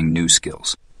acquiring new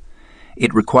skills.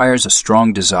 It requires a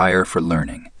strong desire for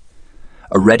learning,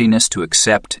 a readiness to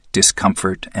accept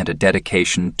discomfort, and a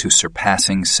dedication to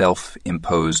surpassing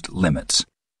self-imposed limits.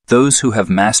 Those who have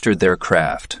mastered their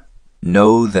craft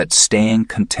know that staying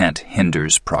content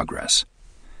hinders progress.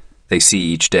 They see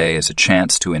each day as a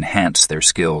chance to enhance their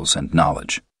skills and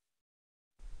knowledge.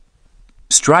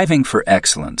 Striving for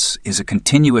excellence is a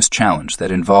continuous challenge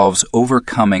that involves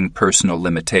overcoming personal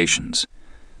limitations,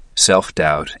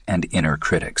 self-doubt, and inner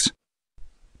critics.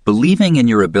 Believing in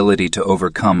your ability to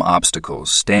overcome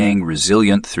obstacles, staying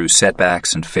resilient through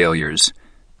setbacks and failures,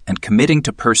 and committing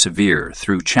to persevere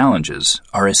through challenges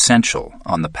are essential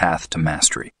on the path to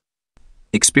mastery.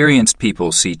 Experienced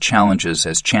people see challenges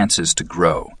as chances to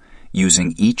grow,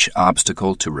 using each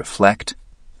obstacle to reflect,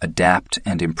 adapt,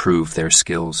 and improve their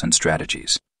skills and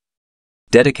strategies.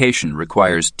 Dedication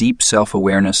requires deep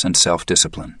self-awareness and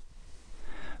self-discipline.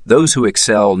 Those who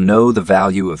excel know the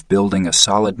value of building a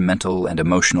solid mental and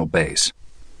emotional base.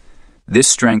 This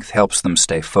strength helps them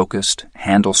stay focused,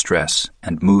 handle stress,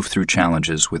 and move through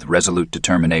challenges with resolute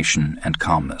determination and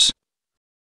calmness.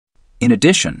 In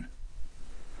addition,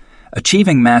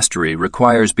 achieving mastery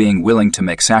requires being willing to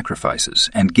make sacrifices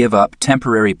and give up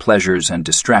temporary pleasures and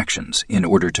distractions in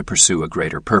order to pursue a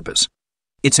greater purpose.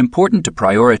 It's important to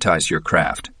prioritize your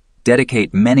craft,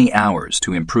 dedicate many hours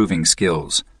to improving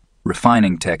skills,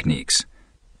 refining techniques,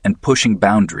 and pushing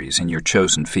boundaries in your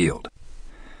chosen field.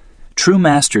 True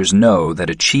masters know that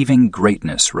achieving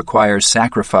greatness requires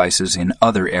sacrifices in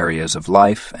other areas of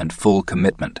life and full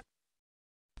commitment.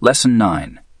 Lesson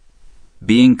 9.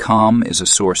 Being calm is a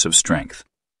source of strength.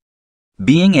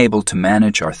 Being able to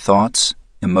manage our thoughts,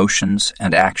 emotions,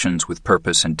 and actions with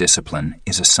purpose and discipline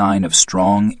is a sign of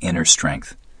strong inner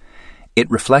strength.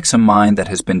 It reflects a mind that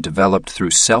has been developed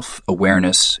through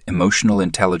self-awareness, emotional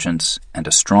intelligence, and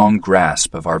a strong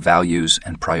grasp of our values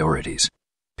and priorities.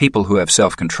 People who have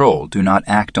self-control do not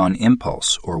act on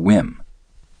impulse or whim.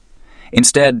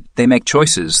 Instead, they make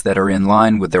choices that are in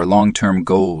line with their long-term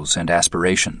goals and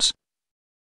aspirations.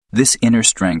 This inner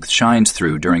strength shines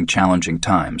through during challenging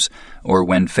times or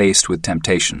when faced with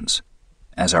temptations.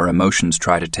 As our emotions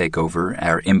try to take over,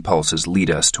 our impulses lead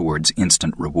us towards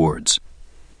instant rewards.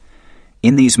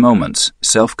 In these moments,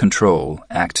 self-control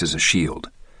acts as a shield,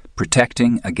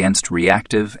 protecting against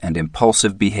reactive and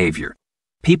impulsive behavior.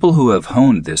 People who have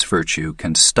honed this virtue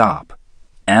can stop,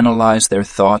 analyze their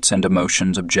thoughts and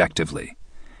emotions objectively,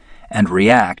 and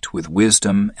react with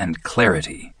wisdom and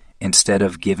clarity instead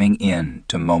of giving in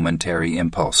to momentary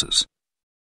impulses.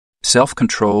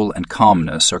 Self-control and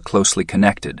calmness are closely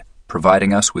connected,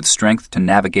 providing us with strength to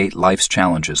navigate life's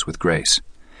challenges with grace.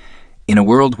 In a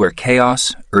world where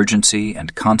chaos, urgency,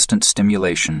 and constant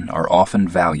stimulation are often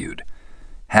valued,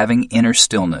 having inner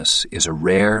stillness is a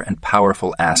rare and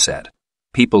powerful asset.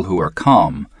 People who are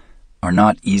calm are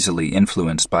not easily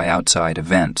influenced by outside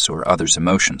events or others'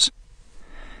 emotions.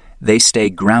 They stay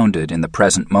grounded in the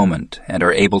present moment and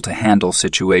are able to handle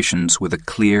situations with a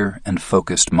clear and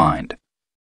focused mind.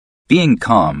 Being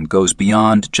calm goes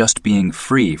beyond just being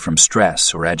free from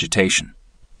stress or agitation.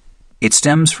 It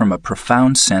stems from a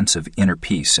profound sense of inner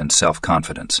peace and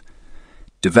self-confidence.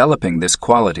 Developing this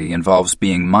quality involves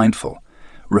being mindful,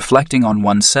 reflecting on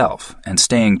oneself, and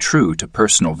staying true to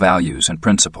personal values and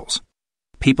principles.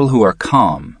 People who are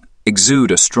calm exude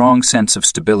a strong sense of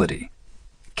stability,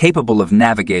 capable of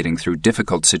navigating through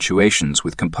difficult situations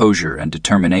with composure and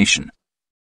determination.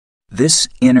 This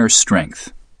inner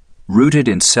strength, rooted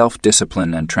in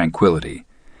self-discipline and tranquility,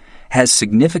 has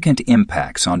significant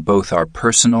impacts on both our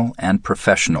personal and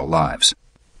professional lives.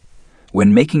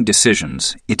 When making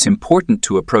decisions, it's important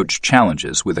to approach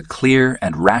challenges with a clear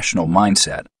and rational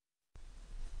mindset.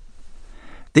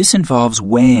 This involves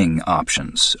weighing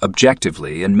options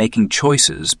objectively and making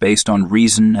choices based on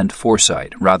reason and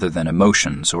foresight rather than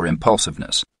emotions or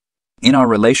impulsiveness. In our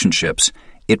relationships,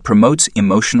 it promotes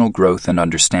emotional growth and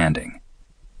understanding,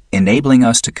 enabling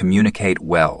us to communicate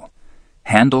well,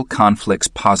 handle conflicts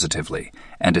positively,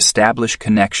 and establish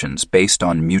connections based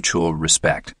on mutual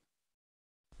respect.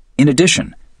 In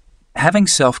addition, having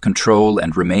self-control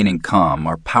and remaining calm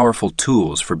are powerful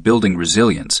tools for building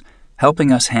resilience,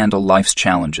 helping us handle life's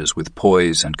challenges with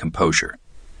poise and composure.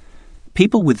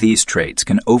 People with these traits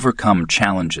can overcome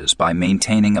challenges by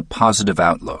maintaining a positive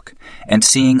outlook and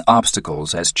seeing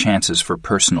obstacles as chances for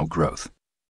personal growth.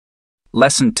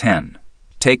 Lesson 10.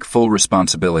 Take full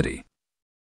responsibility.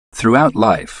 Throughout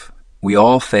life, we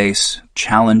all face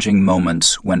challenging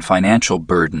moments when financial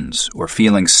burdens or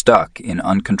feeling stuck in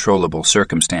uncontrollable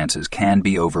circumstances can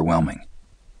be overwhelming.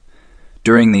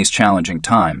 During these challenging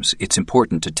times, it's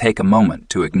important to take a moment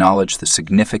to acknowledge the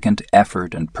significant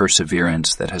effort and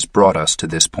perseverance that has brought us to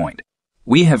this point.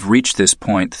 We have reached this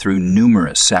point through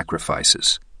numerous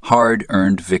sacrifices,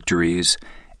 hard-earned victories,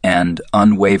 and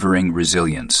unwavering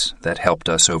resilience that helped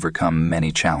us overcome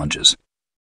many challenges.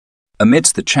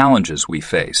 Amidst the challenges we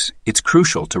face, it's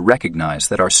crucial to recognize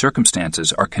that our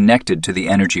circumstances are connected to the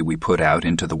energy we put out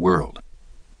into the world.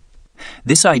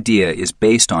 This idea is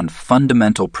based on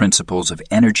fundamental principles of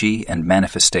energy and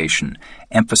manifestation,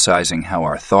 emphasizing how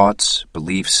our thoughts,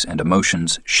 beliefs, and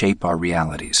emotions shape our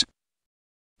realities.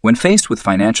 When faced with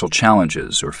financial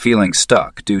challenges or feeling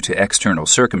stuck due to external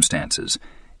circumstances,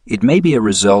 it may be a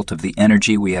result of the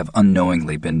energy we have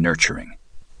unknowingly been nurturing.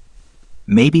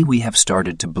 Maybe we have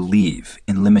started to believe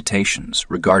in limitations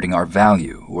regarding our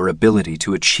value or ability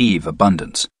to achieve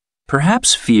abundance.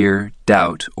 Perhaps fear,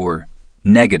 doubt, or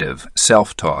negative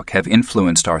self-talk have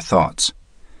influenced our thoughts,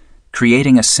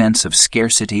 creating a sense of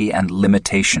scarcity and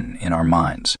limitation in our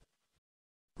minds.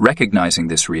 Recognizing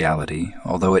this reality,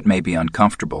 although it may be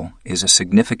uncomfortable, is a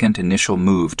significant initial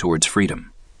move towards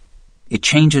freedom. It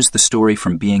changes the story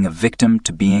from being a victim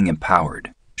to being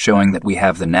empowered, showing that we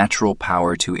have the natural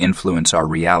power to influence our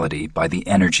reality by the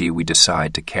energy we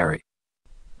decide to carry.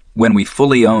 When we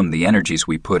fully own the energies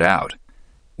we put out,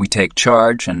 we take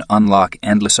charge and unlock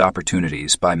endless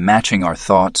opportunities by matching our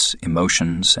thoughts,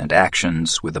 emotions, and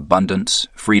actions with abundance,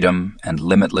 freedom, and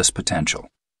limitless potential.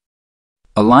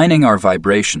 Aligning our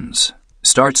vibrations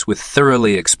starts with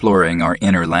thoroughly exploring our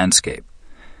inner landscape.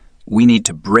 We need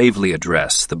to bravely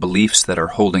address the beliefs that are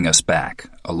holding us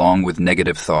back, along with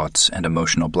negative thoughts and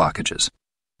emotional blockages.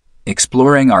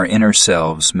 Exploring our inner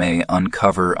selves may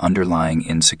uncover underlying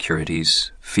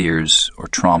insecurities, fears, or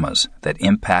traumas that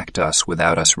impact us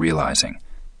without us realizing,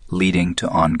 leading to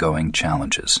ongoing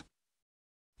challenges.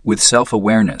 With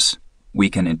self-awareness,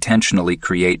 we can intentionally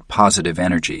create positive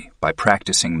energy by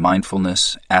practicing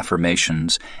mindfulness,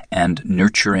 affirmations, and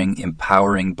nurturing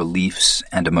empowering beliefs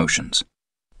and emotions.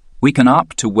 We can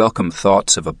opt to welcome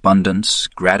thoughts of abundance,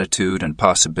 gratitude, and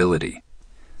possibility,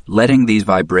 letting these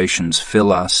vibrations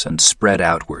fill us and spread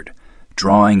outward,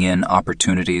 drawing in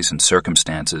opportunities and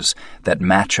circumstances that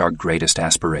match our greatest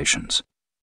aspirations.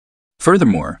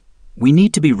 Furthermore, we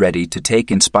need to be ready to take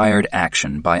inspired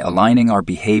action by aligning our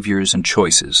behaviors and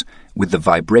choices with the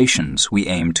vibrations we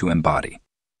aim to embody.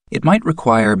 It might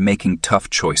require making tough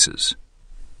choices,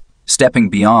 stepping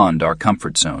beyond our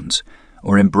comfort zones,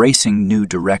 or embracing new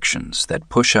directions that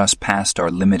push us past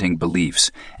our limiting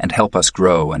beliefs and help us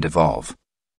grow and evolve.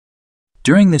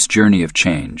 During this journey of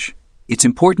change, it's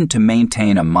important to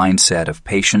maintain a mindset of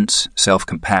patience,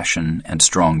 self-compassion, and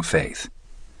strong faith.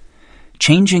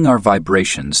 Changing our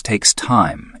vibrations takes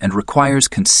time and requires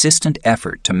consistent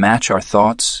effort to match our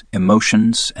thoughts,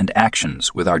 emotions, and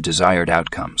actions with our desired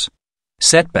outcomes.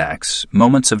 Setbacks,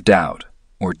 moments of doubt,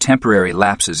 or temporary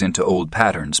lapses into old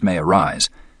patterns may arise,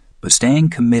 but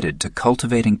staying committed to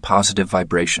cultivating positive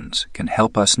vibrations can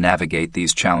help us navigate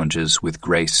these challenges with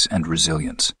grace and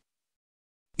resilience.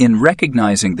 In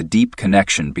recognizing the deep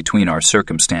connection between our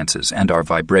circumstances and our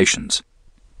vibrations,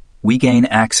 we gain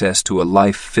access to a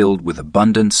life filled with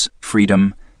abundance,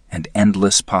 freedom, and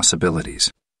endless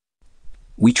possibilities.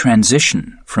 We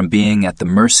transition from being at the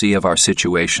mercy of our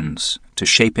situations to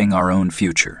shaping our own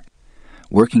future,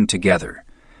 working together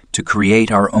to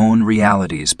create our own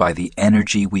realities by the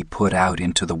energy we put out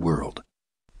into the world.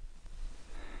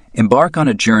 Embark on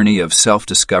a journey of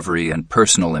self-discovery and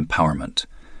personal empowerment,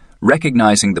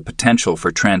 recognizing the potential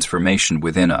for transformation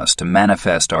within us to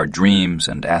manifest our dreams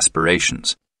and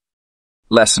aspirations.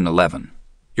 Lesson 11.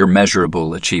 Your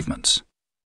measurable achievements.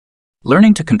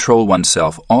 Learning to control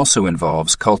oneself also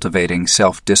involves cultivating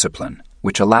self-discipline,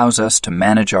 which allows us to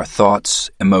manage our thoughts,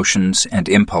 emotions, and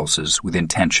impulses with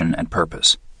intention and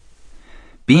purpose.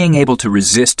 Being able to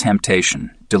resist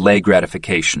temptation, delay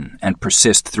gratification, and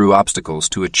persist through obstacles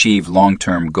to achieve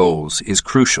long-term goals is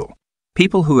crucial.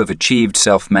 People who have achieved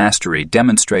self-mastery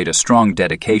demonstrate a strong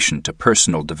dedication to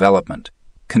personal development,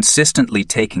 consistently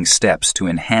taking steps to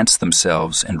enhance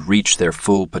themselves and reach their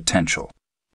full potential.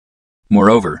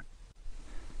 Moreover,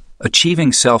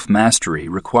 achieving self-mastery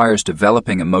requires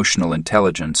developing emotional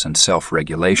intelligence and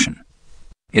self-regulation.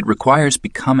 It requires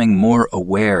becoming more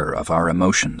aware of our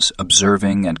emotions,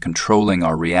 observing and controlling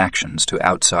our reactions to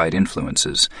outside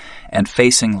influences, and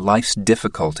facing life's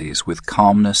difficulties with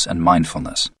calmness and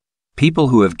mindfulness. People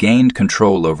who have gained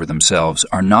control over themselves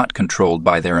are not controlled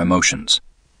by their emotions.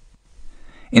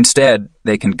 Instead,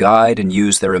 they can guide and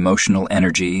use their emotional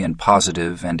energy in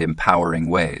positive and empowering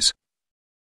ways.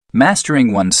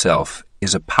 Mastering oneself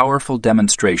is a powerful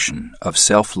demonstration of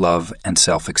self-love and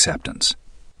self-acceptance.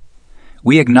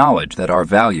 We acknowledge that our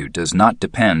value does not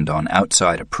depend on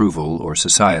outside approval or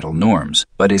societal norms,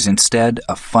 but is instead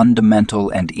a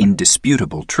fundamental and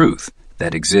indisputable truth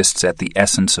that exists at the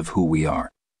essence of who we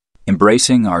are.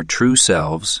 Embracing our true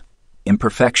selves,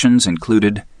 imperfections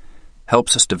included,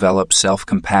 helps us develop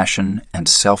self-compassion and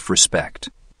self-respect,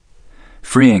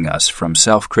 freeing us from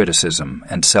self-criticism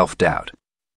and self-doubt.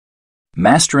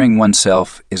 Mastering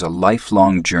oneself is a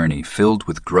lifelong journey filled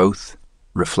with growth,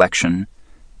 reflection,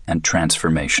 and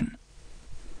transformation.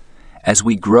 As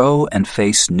we grow and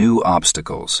face new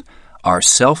obstacles, our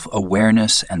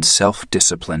self-awareness and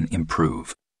self-discipline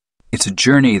improve. It's a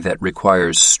journey that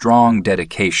requires strong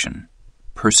dedication,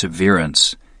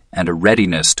 perseverance, and a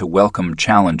readiness to welcome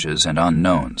challenges and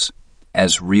unknowns,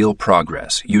 as real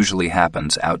progress usually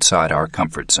happens outside our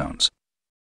comfort zones.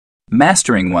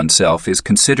 Mastering oneself is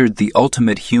considered the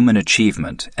ultimate human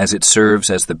achievement as it serves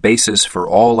as the basis for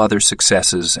all other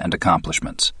successes and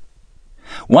accomplishments.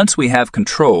 Once we have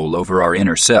control over our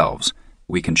inner selves,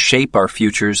 we can shape our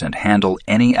futures and handle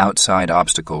any outside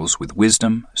obstacles with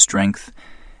wisdom, strength,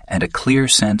 and a clear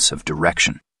sense of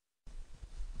direction.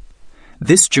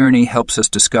 This journey helps us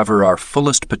discover our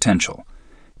fullest potential,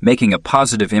 making a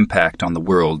positive impact on the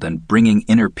world and bringing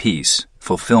inner peace,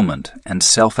 fulfillment, and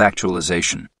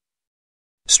self-actualization.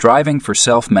 Striving for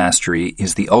self-mastery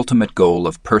is the ultimate goal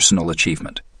of personal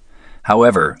achievement.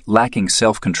 However, lacking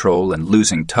self-control and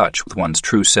losing touch with one's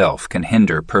true self can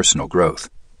hinder personal growth.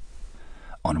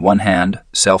 On one hand,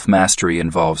 self-mastery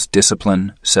involves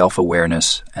discipline,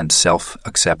 self-awareness, and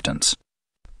self-acceptance.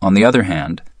 On the other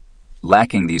hand,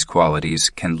 lacking these qualities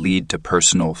can lead to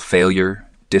personal failure,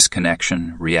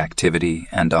 disconnection, reactivity,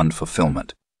 and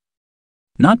unfulfillment.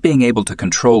 Not being able to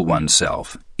control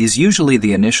oneself is usually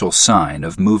the initial sign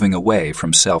of moving away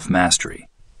from self-mastery.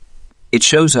 It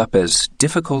shows up as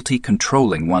difficulty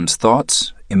controlling one's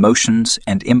thoughts, emotions,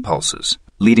 and impulses,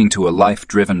 leading to a life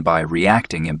driven by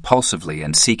reacting impulsively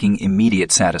and seeking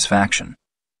immediate satisfaction.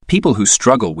 People who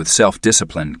struggle with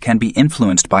self-discipline can be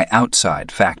influenced by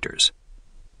outside factors,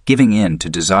 giving in to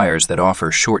desires that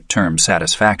offer short-term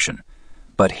satisfaction,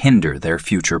 but hinder their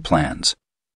future plans.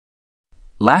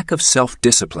 Lack of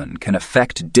self-discipline can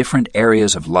affect different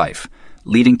areas of life,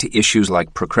 leading to issues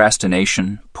like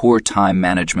procrastination, poor time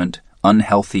management,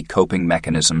 unhealthy coping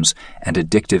mechanisms, and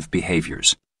addictive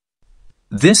behaviors.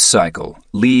 This cycle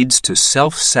leads to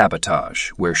self-sabotage,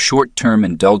 where short-term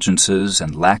indulgences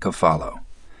and lack of follow,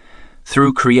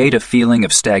 through create a feeling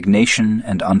of stagnation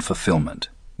and unfulfillment,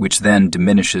 which then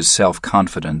diminishes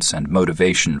self-confidence and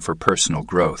motivation for personal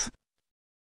growth.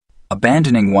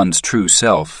 Abandoning one's true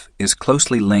self is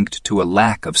closely linked to a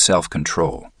lack of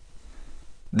self-control.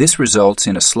 This results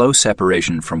in a slow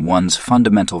separation from one's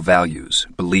fundamental values,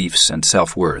 beliefs, and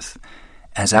self-worth,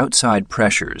 as outside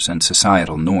pressures and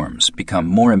societal norms become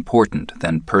more important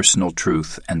than personal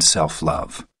truth and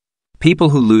self-love. People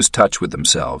who lose touch with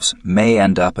themselves may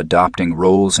end up adopting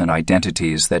roles and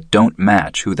identities that don't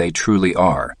match who they truly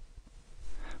are,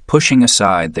 pushing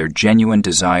aside their genuine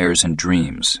desires and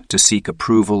dreams to seek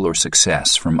approval or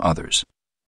success from others.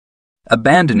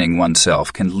 Abandoning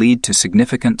oneself can lead to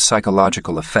significant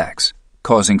psychological effects,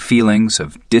 causing feelings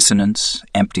of dissonance,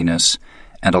 emptiness,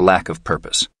 and a lack of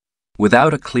purpose.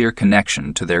 Without a clear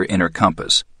connection to their inner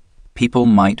compass, people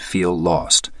might feel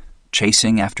lost,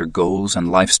 chasing after goals and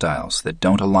lifestyles that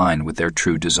don't align with their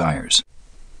true desires,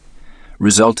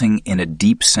 resulting in a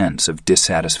deep sense of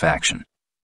dissatisfaction.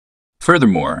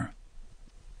 Furthermore,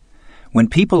 when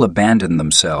people abandon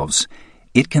themselves,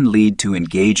 it can lead to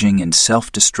engaging in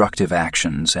self-destructive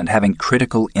actions and having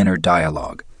critical inner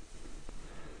dialogue.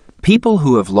 People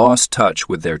who have lost touch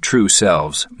with their true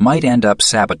selves might end up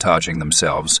sabotaging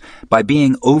themselves by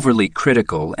being overly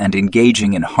critical and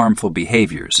engaging in harmful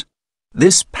behaviors.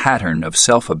 This pattern of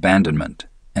self-abandonment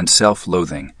and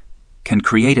self-loathing can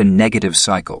create a negative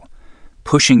cycle,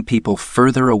 pushing people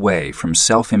further away from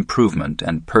self-improvement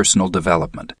and personal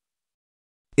development.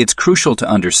 It's crucial to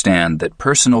understand that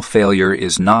personal failure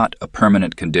is not a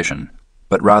permanent condition,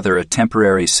 but rather a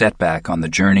temporary setback on the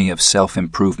journey of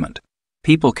self-improvement.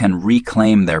 People can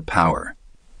reclaim their power,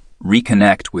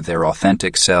 reconnect with their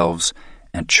authentic selves,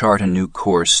 and chart a new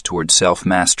course toward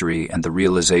self-mastery and the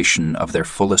realization of their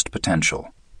fullest potential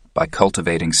by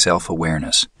cultivating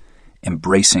self-awareness,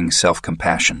 embracing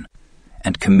self-compassion,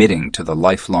 and committing to the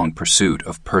lifelong pursuit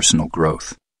of personal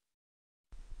growth.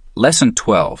 Lesson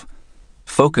 12.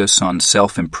 Focus on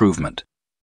self-improvement.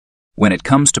 When it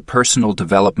comes to personal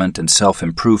development and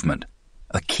self-improvement,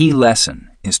 a key lesson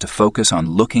is to focus on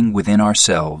looking within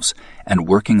ourselves and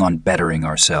working on bettering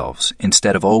ourselves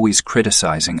instead of always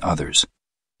criticizing others.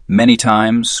 Many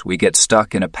times, we get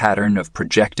stuck in a pattern of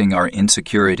projecting our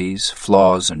insecurities,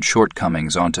 flaws, and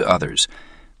shortcomings onto others,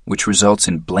 which results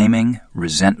in blaming,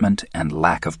 resentment, and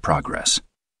lack of progress.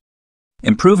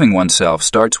 Improving oneself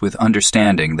starts with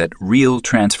understanding that real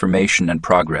transformation and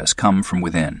progress come from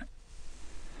within.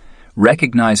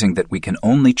 Recognizing that we can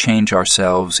only change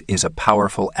ourselves is a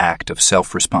powerful act of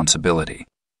self-responsibility.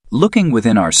 Looking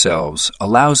within ourselves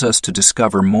allows us to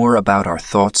discover more about our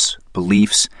thoughts,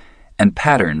 beliefs, and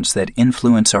patterns that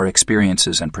influence our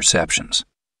experiences and perceptions.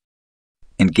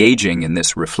 Engaging in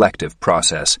this reflective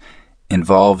process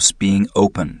involves being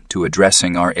open to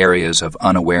addressing our areas of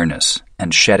unawareness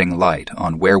and shedding light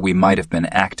on where we might have been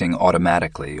acting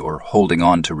automatically or holding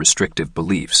on to restrictive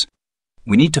beliefs.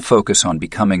 We need to focus on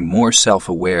becoming more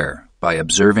self-aware by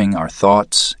observing our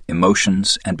thoughts,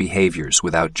 emotions, and behaviors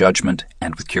without judgment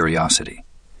and with curiosity.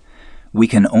 We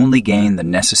can only gain the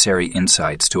necessary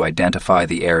insights to identify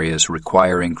the areas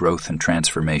requiring growth and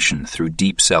transformation through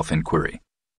deep self-inquiry.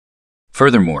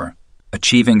 Furthermore,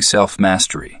 achieving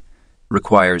self-mastery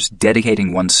requires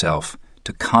dedicating oneself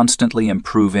to constantly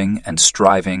improving and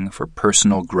striving for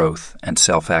personal growth and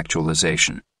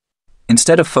self-actualization.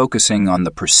 Instead of focusing on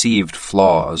the perceived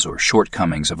flaws or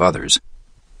shortcomings of others,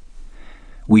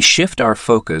 we shift our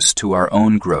focus to our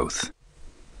own growth,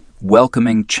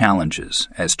 welcoming challenges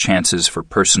as chances for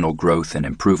personal growth and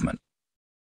improvement.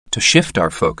 To shift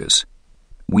our focus,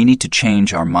 we need to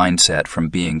change our mindset from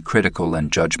being critical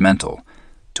and judgmental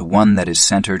to one that is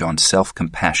centered on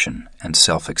self-compassion and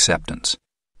self-acceptance.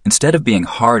 Instead of being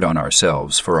hard on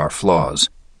ourselves for our flaws,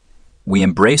 we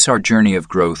embrace our journey of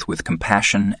growth with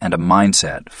compassion and a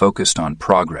mindset focused on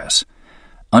progress,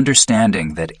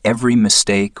 understanding that every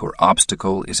mistake or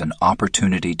obstacle is an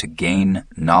opportunity to gain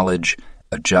knowledge,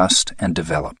 adjust, and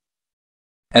develop.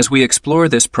 As we explore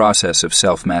this process of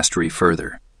self-mastery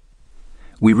further,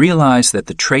 we realize that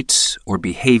the traits or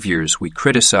behaviors we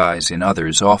criticize in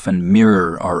others often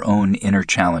mirror our own inner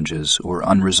challenges or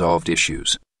unresolved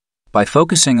issues. By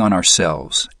focusing on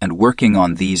ourselves and working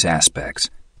on these aspects,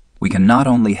 we can not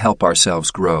only help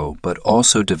ourselves grow, but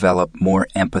also develop more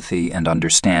empathy and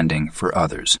understanding for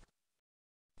others.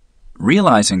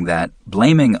 Realizing that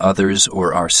blaming others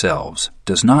or ourselves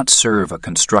does not serve a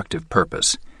constructive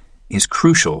purpose is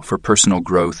crucial for personal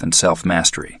growth and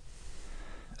self-mastery.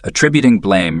 Attributing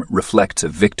blame reflects a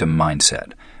victim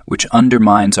mindset, which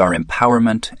undermines our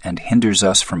empowerment and hinders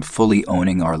us from fully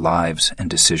owning our lives and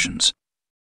decisions.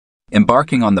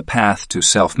 Embarking on the path to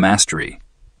self-mastery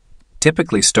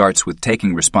typically starts with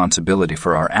taking responsibility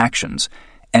for our actions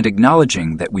and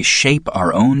acknowledging that we shape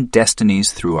our own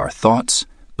destinies through our thoughts,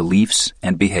 beliefs,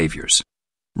 and behaviors.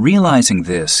 Realizing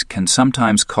this can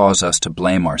sometimes cause us to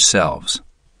blame ourselves,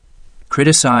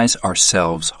 criticize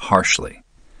ourselves harshly,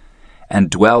 and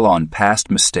dwell on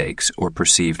past mistakes or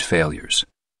perceived failures.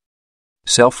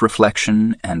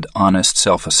 Self-reflection and honest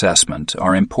self-assessment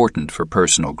are important for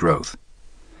personal growth.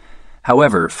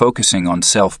 However, focusing on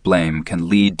self-blame can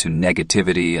lead to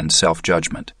negativity and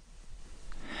self-judgment,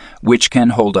 which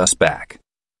can hold us back.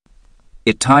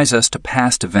 It ties us to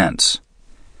past events,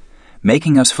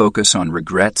 making us focus on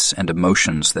regrets and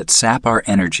emotions that sap our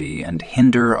energy and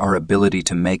hinder our ability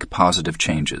to make positive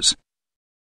changes.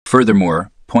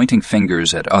 Furthermore, pointing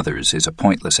fingers at others is a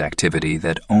pointless activity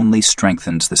that only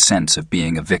strengthens the sense of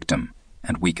being a victim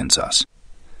and weakens us.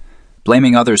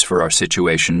 Blaming others for our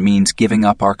situation means giving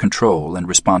up our control and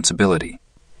responsibility,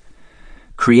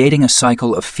 creating a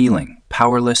cycle of feeling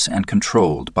powerless and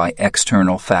controlled by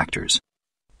external factors.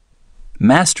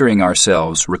 Mastering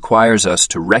ourselves requires us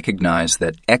to recognize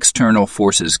that external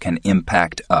forces can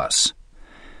impact us,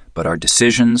 but our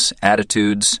decisions,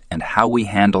 attitudes, and how we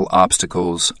handle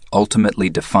obstacles ultimately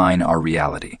define our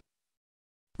reality.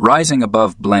 Rising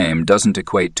above blame doesn't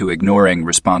equate to ignoring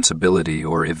responsibility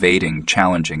or evading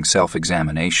challenging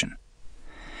self-examination.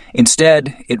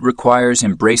 Instead, it requires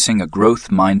embracing a growth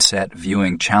mindset,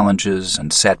 viewing challenges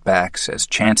and setbacks as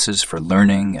chances for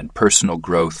learning and personal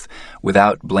growth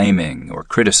without blaming or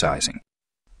criticizing.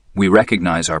 We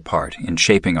recognize our part in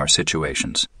shaping our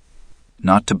situations,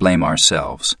 not to blame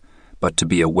ourselves, but to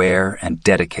be aware and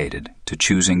dedicated to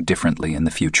choosing differently in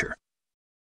the future.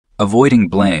 Avoiding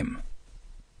blame,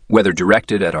 whether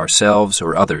directed at ourselves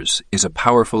or others, is a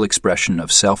powerful expression of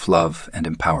self-love and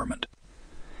empowerment.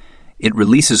 It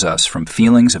releases us from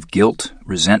feelings of guilt,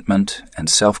 resentment, and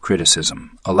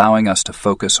self-criticism, allowing us to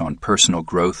focus on personal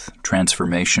growth,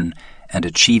 transformation, and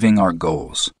achieving our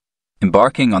goals.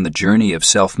 Embarking on the journey of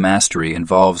self-mastery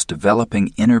involves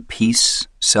developing inner peace,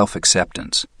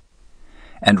 self-acceptance,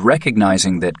 and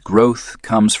recognizing that growth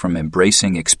comes from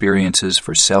embracing experiences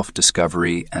for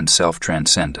self-discovery and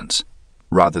self-transcendence.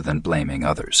 rather than blaming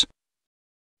others.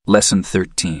 Lesson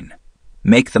 13.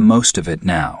 Make the most of it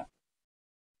now.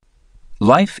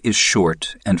 Life is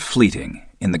short and fleeting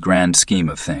in the grand scheme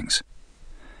of things.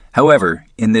 However,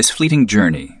 in this fleeting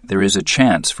journey, there is a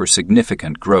chance for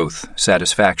significant growth,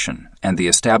 satisfaction, and the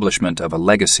establishment of a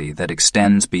legacy that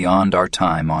extends beyond our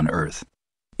time on Earth.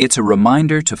 It's a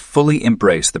reminder to fully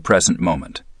embrace the present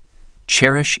moment,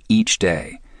 cherish each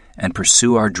day, and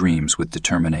pursue our dreams with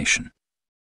determination.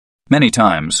 Many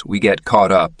times, we get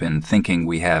caught up in thinking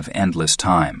we have endless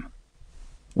time,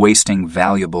 wasting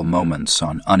valuable moments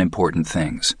on unimportant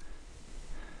things,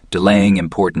 delaying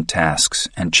important tasks,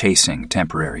 and chasing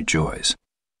temporary joys.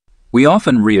 We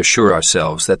often reassure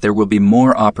ourselves that there will be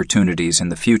more opportunities in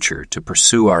the future to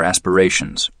pursue our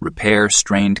aspirations, repair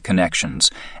strained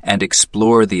connections, and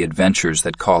explore the adventures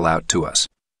that call out to us.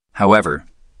 However,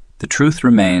 the truth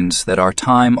remains that our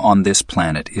time on this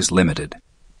planet is limited,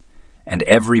 and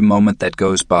every moment that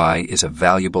goes by is a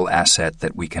valuable asset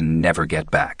that we can never get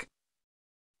back.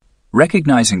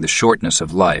 Recognizing the shortness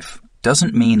of life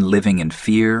doesn't mean living in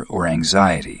fear or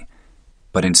anxiety,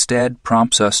 but instead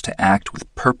prompts us to act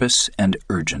with purpose and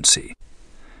urgency.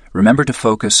 Remember to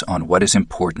focus on what is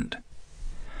important: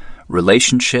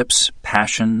 relationships,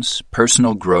 passions,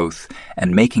 personal growth,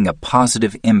 and making a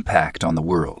positive impact on the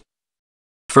world.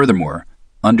 Furthermore,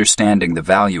 understanding the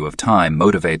value of time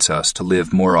motivates us to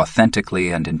live more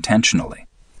authentically and intentionally.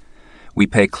 We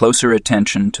pay closer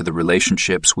attention to the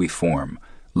relationships we form,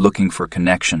 looking for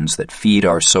connections that feed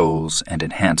our souls and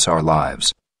enhance our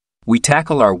lives. We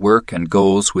tackle our work and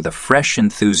goals with a fresh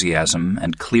enthusiasm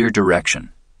and clear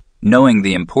direction, knowing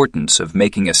the importance of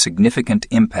making a significant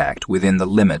impact within the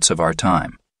limits of our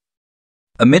time.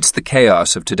 Amidst the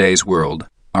chaos of today's world,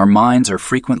 our minds are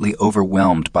frequently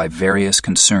overwhelmed by various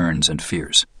concerns and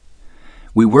fears.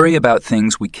 We worry about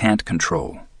things we can't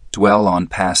control, dwell on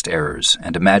past errors,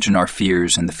 and imagine our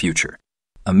fears in the future.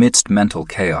 Amidst mental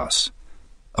chaos,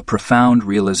 a profound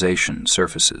realization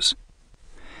surfaces.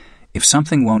 If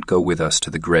something won't go with us to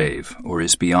the grave or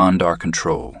is beyond our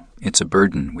control, it's a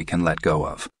burden we can let go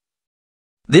of.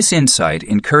 This insight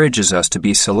encourages us to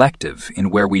be selective in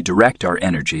where we direct our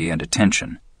energy and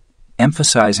attention,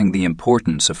 emphasizing the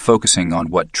importance of focusing on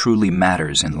what truly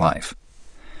matters in life.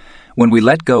 When we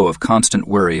let go of constant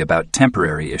worry about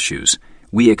temporary issues,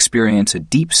 we experience a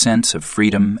deep sense of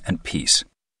freedom and peace.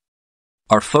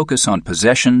 Our focus on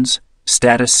possessions,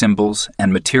 status symbols,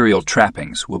 and material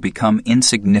trappings will become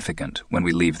insignificant when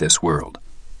we leave this world.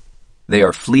 They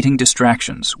are fleeting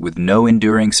distractions with no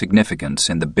enduring significance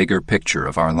in the bigger picture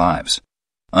of our lives.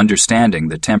 Understanding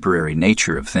the temporary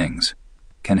nature of things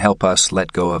can help us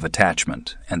let go of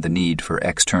attachment and the need for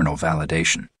external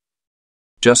validation.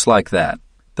 Just like that,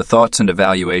 the thoughts and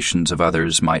evaluations of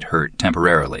others might hurt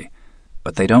temporarily,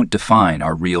 but they don't define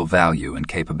our real value and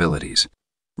capabilities.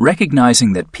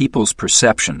 Recognizing that people's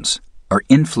perceptions are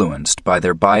influenced by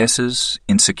their biases,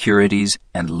 insecurities,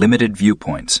 and limited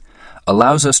viewpoints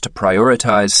allows us to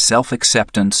prioritize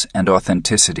self-acceptance and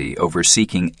authenticity over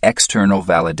seeking external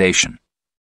validation.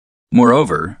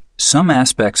 Moreover, some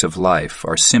aspects of life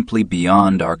are simply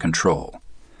beyond our control,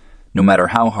 no matter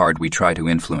how hard we try to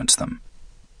influence them.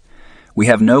 We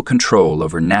have no control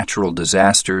over natural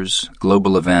disasters,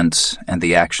 global events, and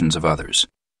the actions of others.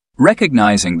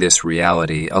 Recognizing this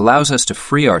reality allows us to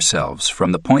free ourselves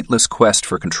from the pointless quest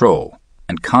for control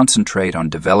and concentrate on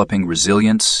developing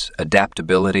resilience,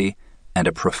 adaptability, and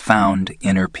a profound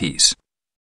inner peace.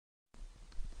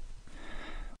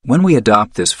 When we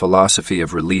adopt this philosophy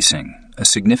of releasing, a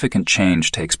significant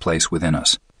change takes place within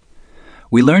us.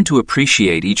 We learn to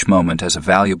appreciate each moment as a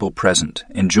valuable present,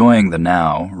 enjoying the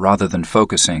now rather than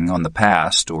focusing on the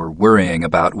past or worrying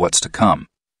about what's to come.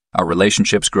 Our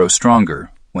relationships grow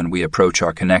stronger when we approach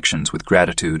our connections with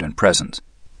gratitude and presence,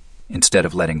 instead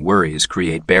of letting worries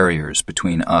create barriers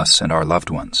between us and our loved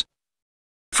ones.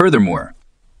 Furthermore,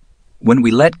 when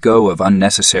we let go of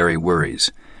unnecessary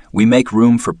worries, we make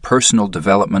room for personal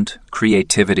development,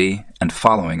 creativity, and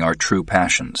following our true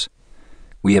passions.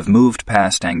 We have moved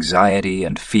past anxiety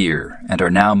and fear and are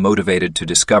now motivated to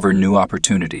discover new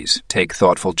opportunities, take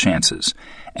thoughtful chances,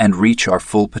 and reach our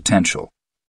full potential.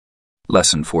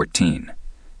 Lesson 14.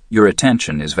 Your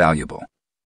attention is valuable.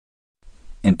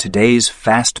 In today's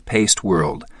fast-paced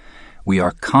world, we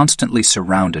are constantly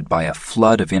surrounded by a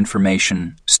flood of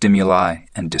information, stimuli,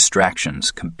 and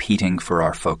distractions competing for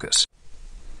our focus.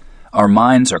 Our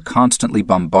minds are constantly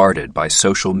bombarded by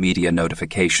social media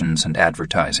notifications and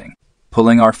advertising,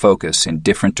 pulling our focus in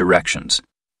different directions.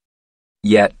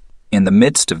 Yet, in the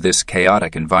midst of this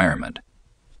chaotic environment,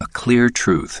 a clear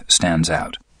truth stands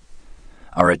out.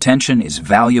 Our attention is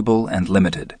valuable and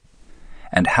limited,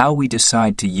 and how we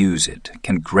decide to use it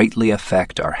can greatly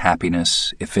affect our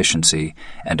happiness, efficiency,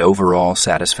 and overall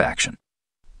satisfaction.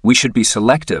 We should be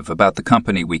selective about the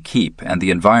company we keep and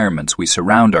the environments we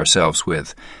surround ourselves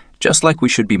with, just like we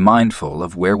should be mindful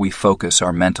of where we focus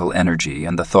our mental energy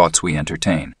and the thoughts we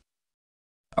entertain.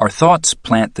 Our thoughts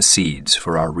plant the seeds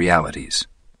for our realities,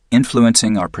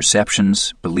 influencing our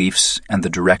perceptions, beliefs, and the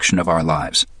direction of our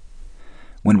lives.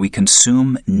 When we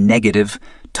consume negative,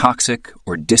 toxic,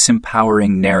 or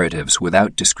disempowering narratives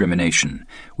without discrimination,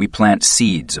 we plant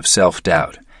seeds of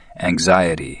self-doubt,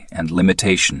 anxiety, and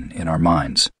limitation in our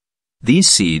minds. These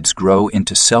seeds grow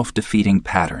into self-defeating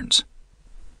patterns,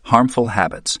 harmful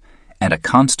habits, and a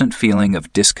constant feeling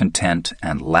of discontent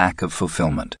and lack of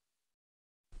fulfillment.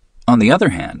 On the other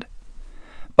hand,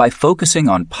 by focusing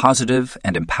on positive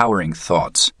and empowering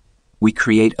thoughts, we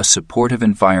create a supportive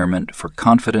environment for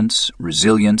confidence,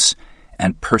 resilience,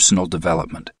 and personal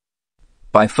development.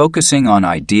 By focusing on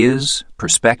ideas,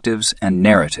 perspectives, and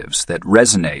narratives that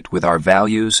resonate with our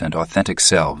values and authentic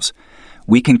selves,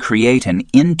 we can create an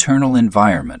internal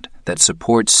environment that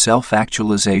supports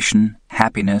self-actualization,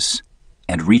 happiness,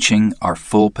 and reaching our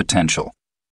full potential.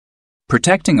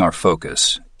 Protecting our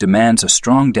focus demands a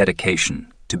strong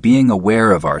dedication to being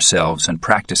aware of ourselves and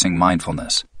practicing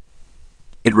mindfulness.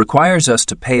 It requires us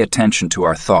to pay attention to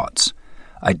our thoughts,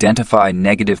 identify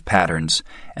negative patterns,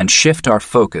 and shift our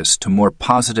focus to more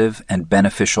positive and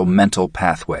beneficial mental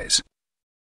pathways.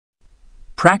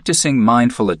 Practicing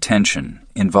mindful attention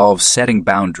involves setting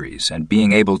boundaries and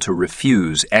being able to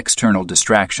refuse external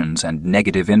distractions and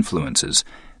negative influences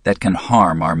that can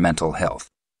harm our mental health.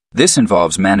 This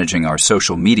involves managing our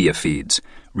social media feeds,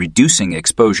 reducing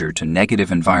exposure to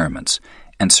negative environments,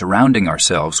 and surrounding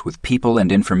ourselves with people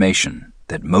and information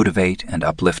that motivate and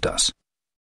uplift us.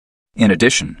 In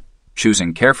addition,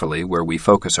 choosing carefully where we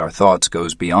focus our thoughts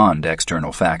goes beyond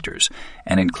external factors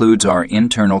and includes our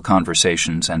internal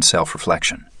conversations and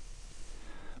self-reflection.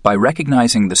 By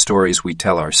recognizing the stories we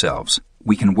tell ourselves,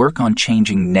 we can work on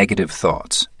changing negative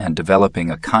thoughts and developing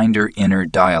a kinder inner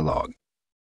dialogue.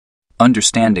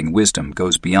 Understanding wisdom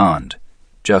goes beyond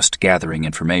just gathering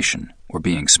information or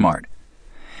being smart.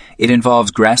 It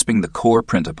involves grasping the core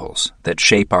principles that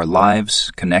shape our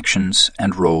lives, connections,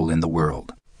 and role in the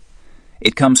world.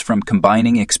 It comes from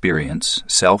combining experience,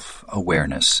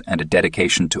 self-awareness, and a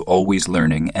dedication to always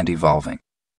learning and evolving.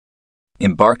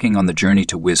 Embarking on the journey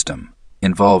to wisdom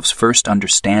involves first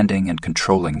understanding and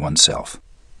controlling oneself.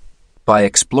 By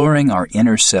exploring our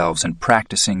inner selves and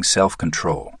practicing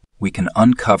self-control, we can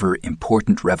uncover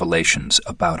important revelations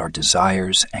about our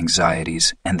desires,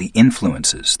 anxieties, and the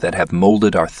influences that have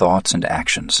molded our thoughts and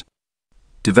actions.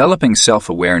 Developing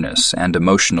self-awareness and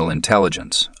emotional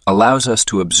intelligence allows us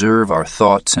to observe our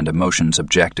thoughts and emotions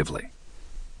objectively.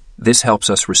 This helps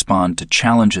us respond to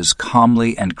challenges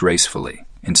calmly and gracefully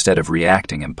instead of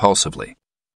reacting impulsively.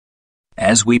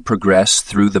 As we progress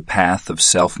through the path of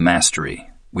self-mastery,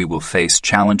 we will face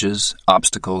challenges,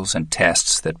 obstacles, and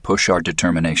tests that push our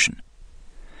determination.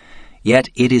 Yet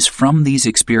it is from these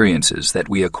experiences that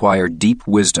we acquire deep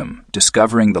wisdom,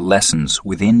 discovering the lessons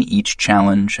within each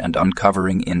challenge and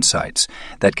uncovering insights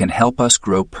that can help us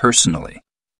grow personally.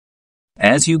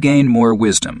 As you gain more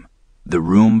wisdom, the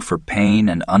room for pain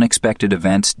and unexpected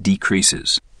events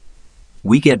decreases.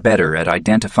 We get better at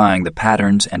identifying the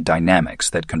patterns and dynamics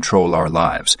that control our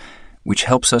lives, which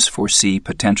helps us foresee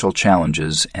potential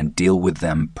challenges and deal with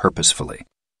them purposefully.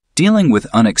 Dealing with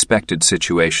unexpected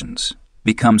situations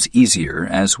becomes easier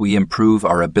as we improve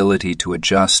our ability to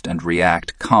adjust and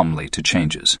react calmly to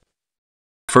changes.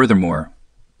 Furthermore,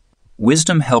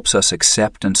 wisdom helps us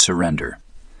accept and surrender,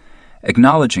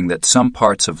 acknowledging that some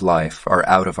parts of life are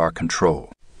out of our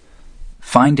control.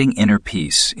 Finding inner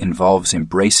peace involves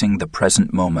embracing the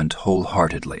present moment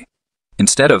wholeheartedly.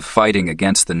 Instead of fighting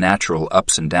against the natural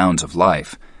ups and downs of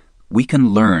life, we can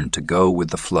learn to go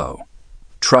with the flow,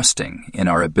 trusting in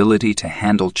our ability to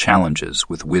handle challenges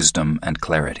with wisdom and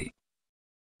clarity.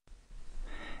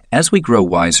 As we grow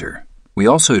wiser, we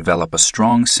also develop a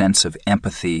strong sense of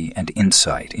empathy and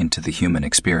insight into the human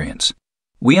experience.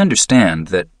 We understand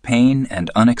that pain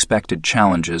and unexpected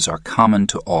challenges are common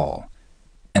to all,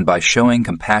 and by showing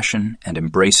compassion and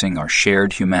embracing our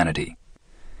shared humanity,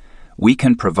 we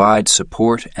can provide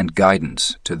support and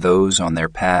guidance to those on their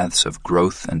paths of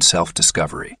growth and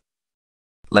self-discovery.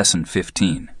 Lesson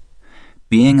 15.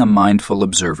 Being a mindful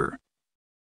observer.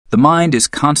 The mind is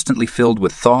constantly filled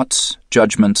with thoughts,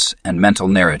 judgments, and mental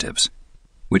narratives,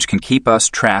 which can keep us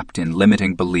trapped in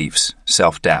limiting beliefs,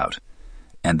 self-doubt,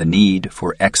 and the need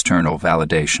for external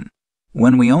validation.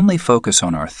 When we only focus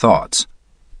on our thoughts,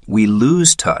 we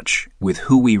lose touch with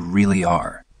who we really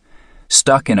are,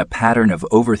 stuck in a pattern of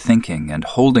overthinking and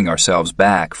holding ourselves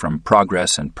back from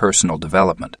progress and personal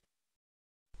development.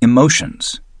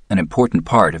 Emotions, an important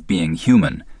part of being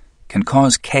human, can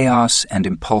cause chaos and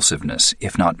impulsiveness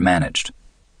if not managed.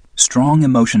 Strong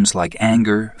emotions like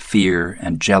anger, fear,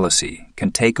 and jealousy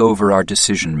can take over our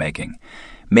decision-making,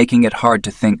 making it hard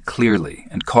to think clearly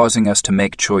and causing us to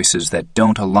make choices that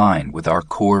don't align with our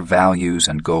core values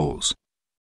and goals.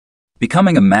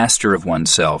 Becoming a master of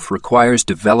oneself requires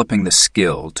developing the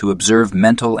skill to observe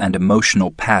mental and emotional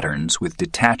patterns with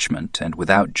detachment and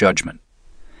without judgment.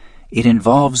 It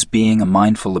involves being a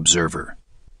mindful observer,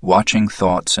 watching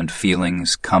thoughts and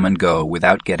feelings come and go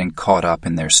without getting caught up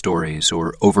in their stories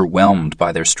or overwhelmed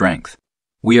by their strength.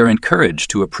 We are encouraged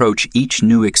to approach each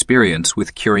new experience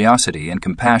with curiosity and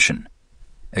compassion,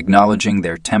 acknowledging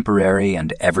their temporary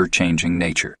and ever-changing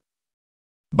nature.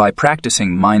 By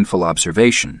practicing mindful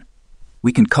observation,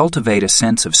 we can cultivate a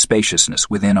sense of spaciousness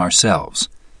within ourselves.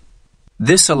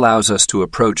 This allows us to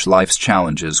approach life's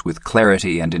challenges with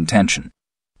clarity and intention,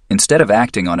 instead of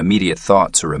acting on immediate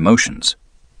thoughts or emotions.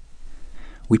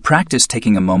 We practice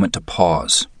taking a moment to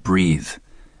pause, breathe,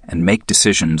 and make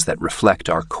decisions that reflect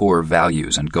our core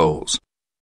values and goals.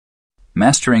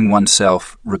 Mastering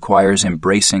oneself requires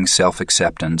embracing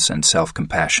self-acceptance and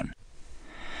self-compassion.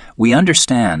 We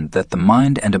understand that the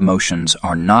mind and emotions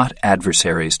are not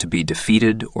adversaries to be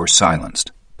defeated or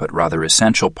silenced, but rather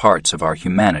essential parts of our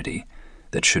humanity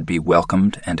that should be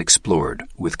welcomed and explored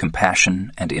with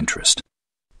compassion and interest.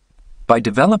 By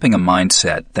developing a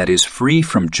mindset that is free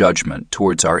from judgment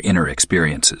towards our inner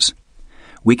experiences,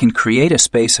 we can create a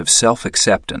space of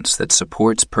self-acceptance that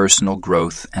supports personal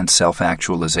growth and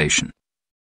self-actualization.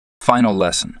 Final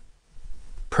lesson: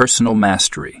 personal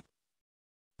mastery.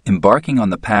 Embarking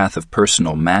on the path of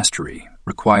personal mastery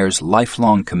requires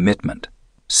lifelong commitment,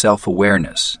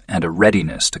 self-awareness, and a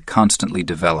readiness to constantly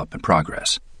develop and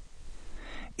progress.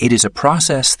 It is a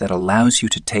process that allows you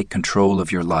to take control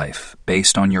of your life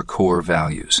based on your core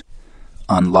values,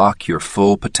 unlock your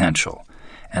full potential,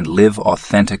 and live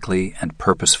authentically and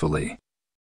purposefully.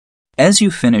 As you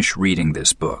finish reading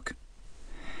this book,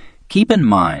 keep in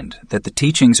mind that the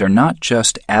teachings are not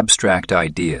just abstract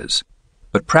ideas,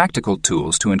 but practical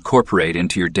tools to incorporate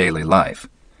into your daily life.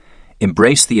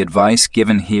 Embrace the advice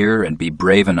given here and be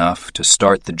brave enough to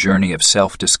start the journey of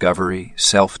self-discovery,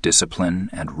 self-discipline,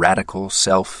 and radical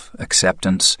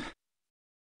self-acceptance.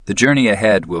 The journey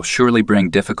ahead will surely bring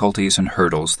difficulties and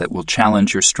hurdles that will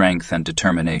challenge your strength and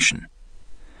determination.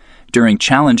 During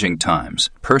challenging times,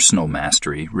 personal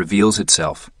mastery reveals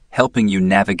itself, helping you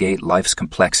navigate life's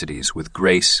complexities with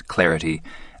grace, clarity,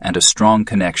 and a strong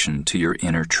connection to your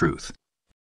inner truth.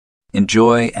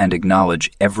 Enjoy and acknowledge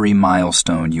every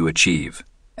milestone you achieve,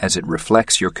 as it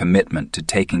reflects your commitment to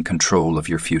taking control of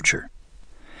your future.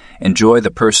 Enjoy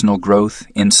the personal growth,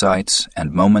 insights,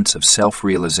 and moments of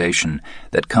self-realization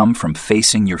that come from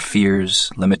facing your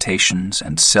fears, limitations,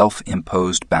 and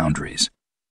self-imposed boundaries.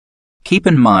 Keep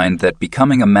in mind that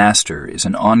becoming a master is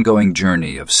an ongoing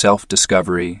journey of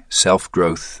self-discovery,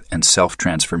 self-growth, and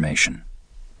self-transformation.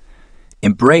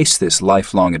 Embrace this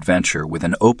lifelong adventure with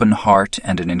an open heart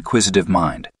and an inquisitive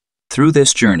mind. Through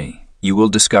this journey, you will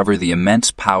discover the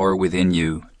immense power within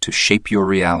you to shape your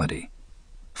reality,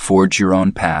 forge your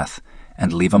own path,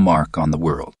 and leave a mark on the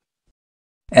world.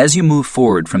 As you move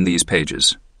forward from these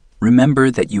pages,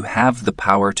 remember that you have the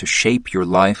power to shape your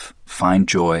life, find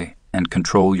joy, and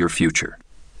control your future.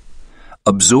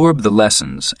 Absorb the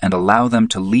lessons and allow them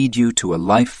to lead you to a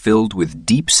life filled with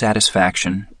deep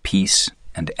satisfaction, peace,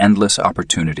 and endless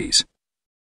opportunities.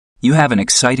 You have an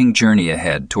exciting journey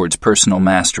ahead towards personal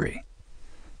mastery.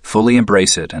 Fully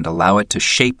embrace it and allow it to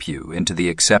shape you into the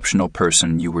exceptional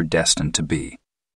person you were destined to be.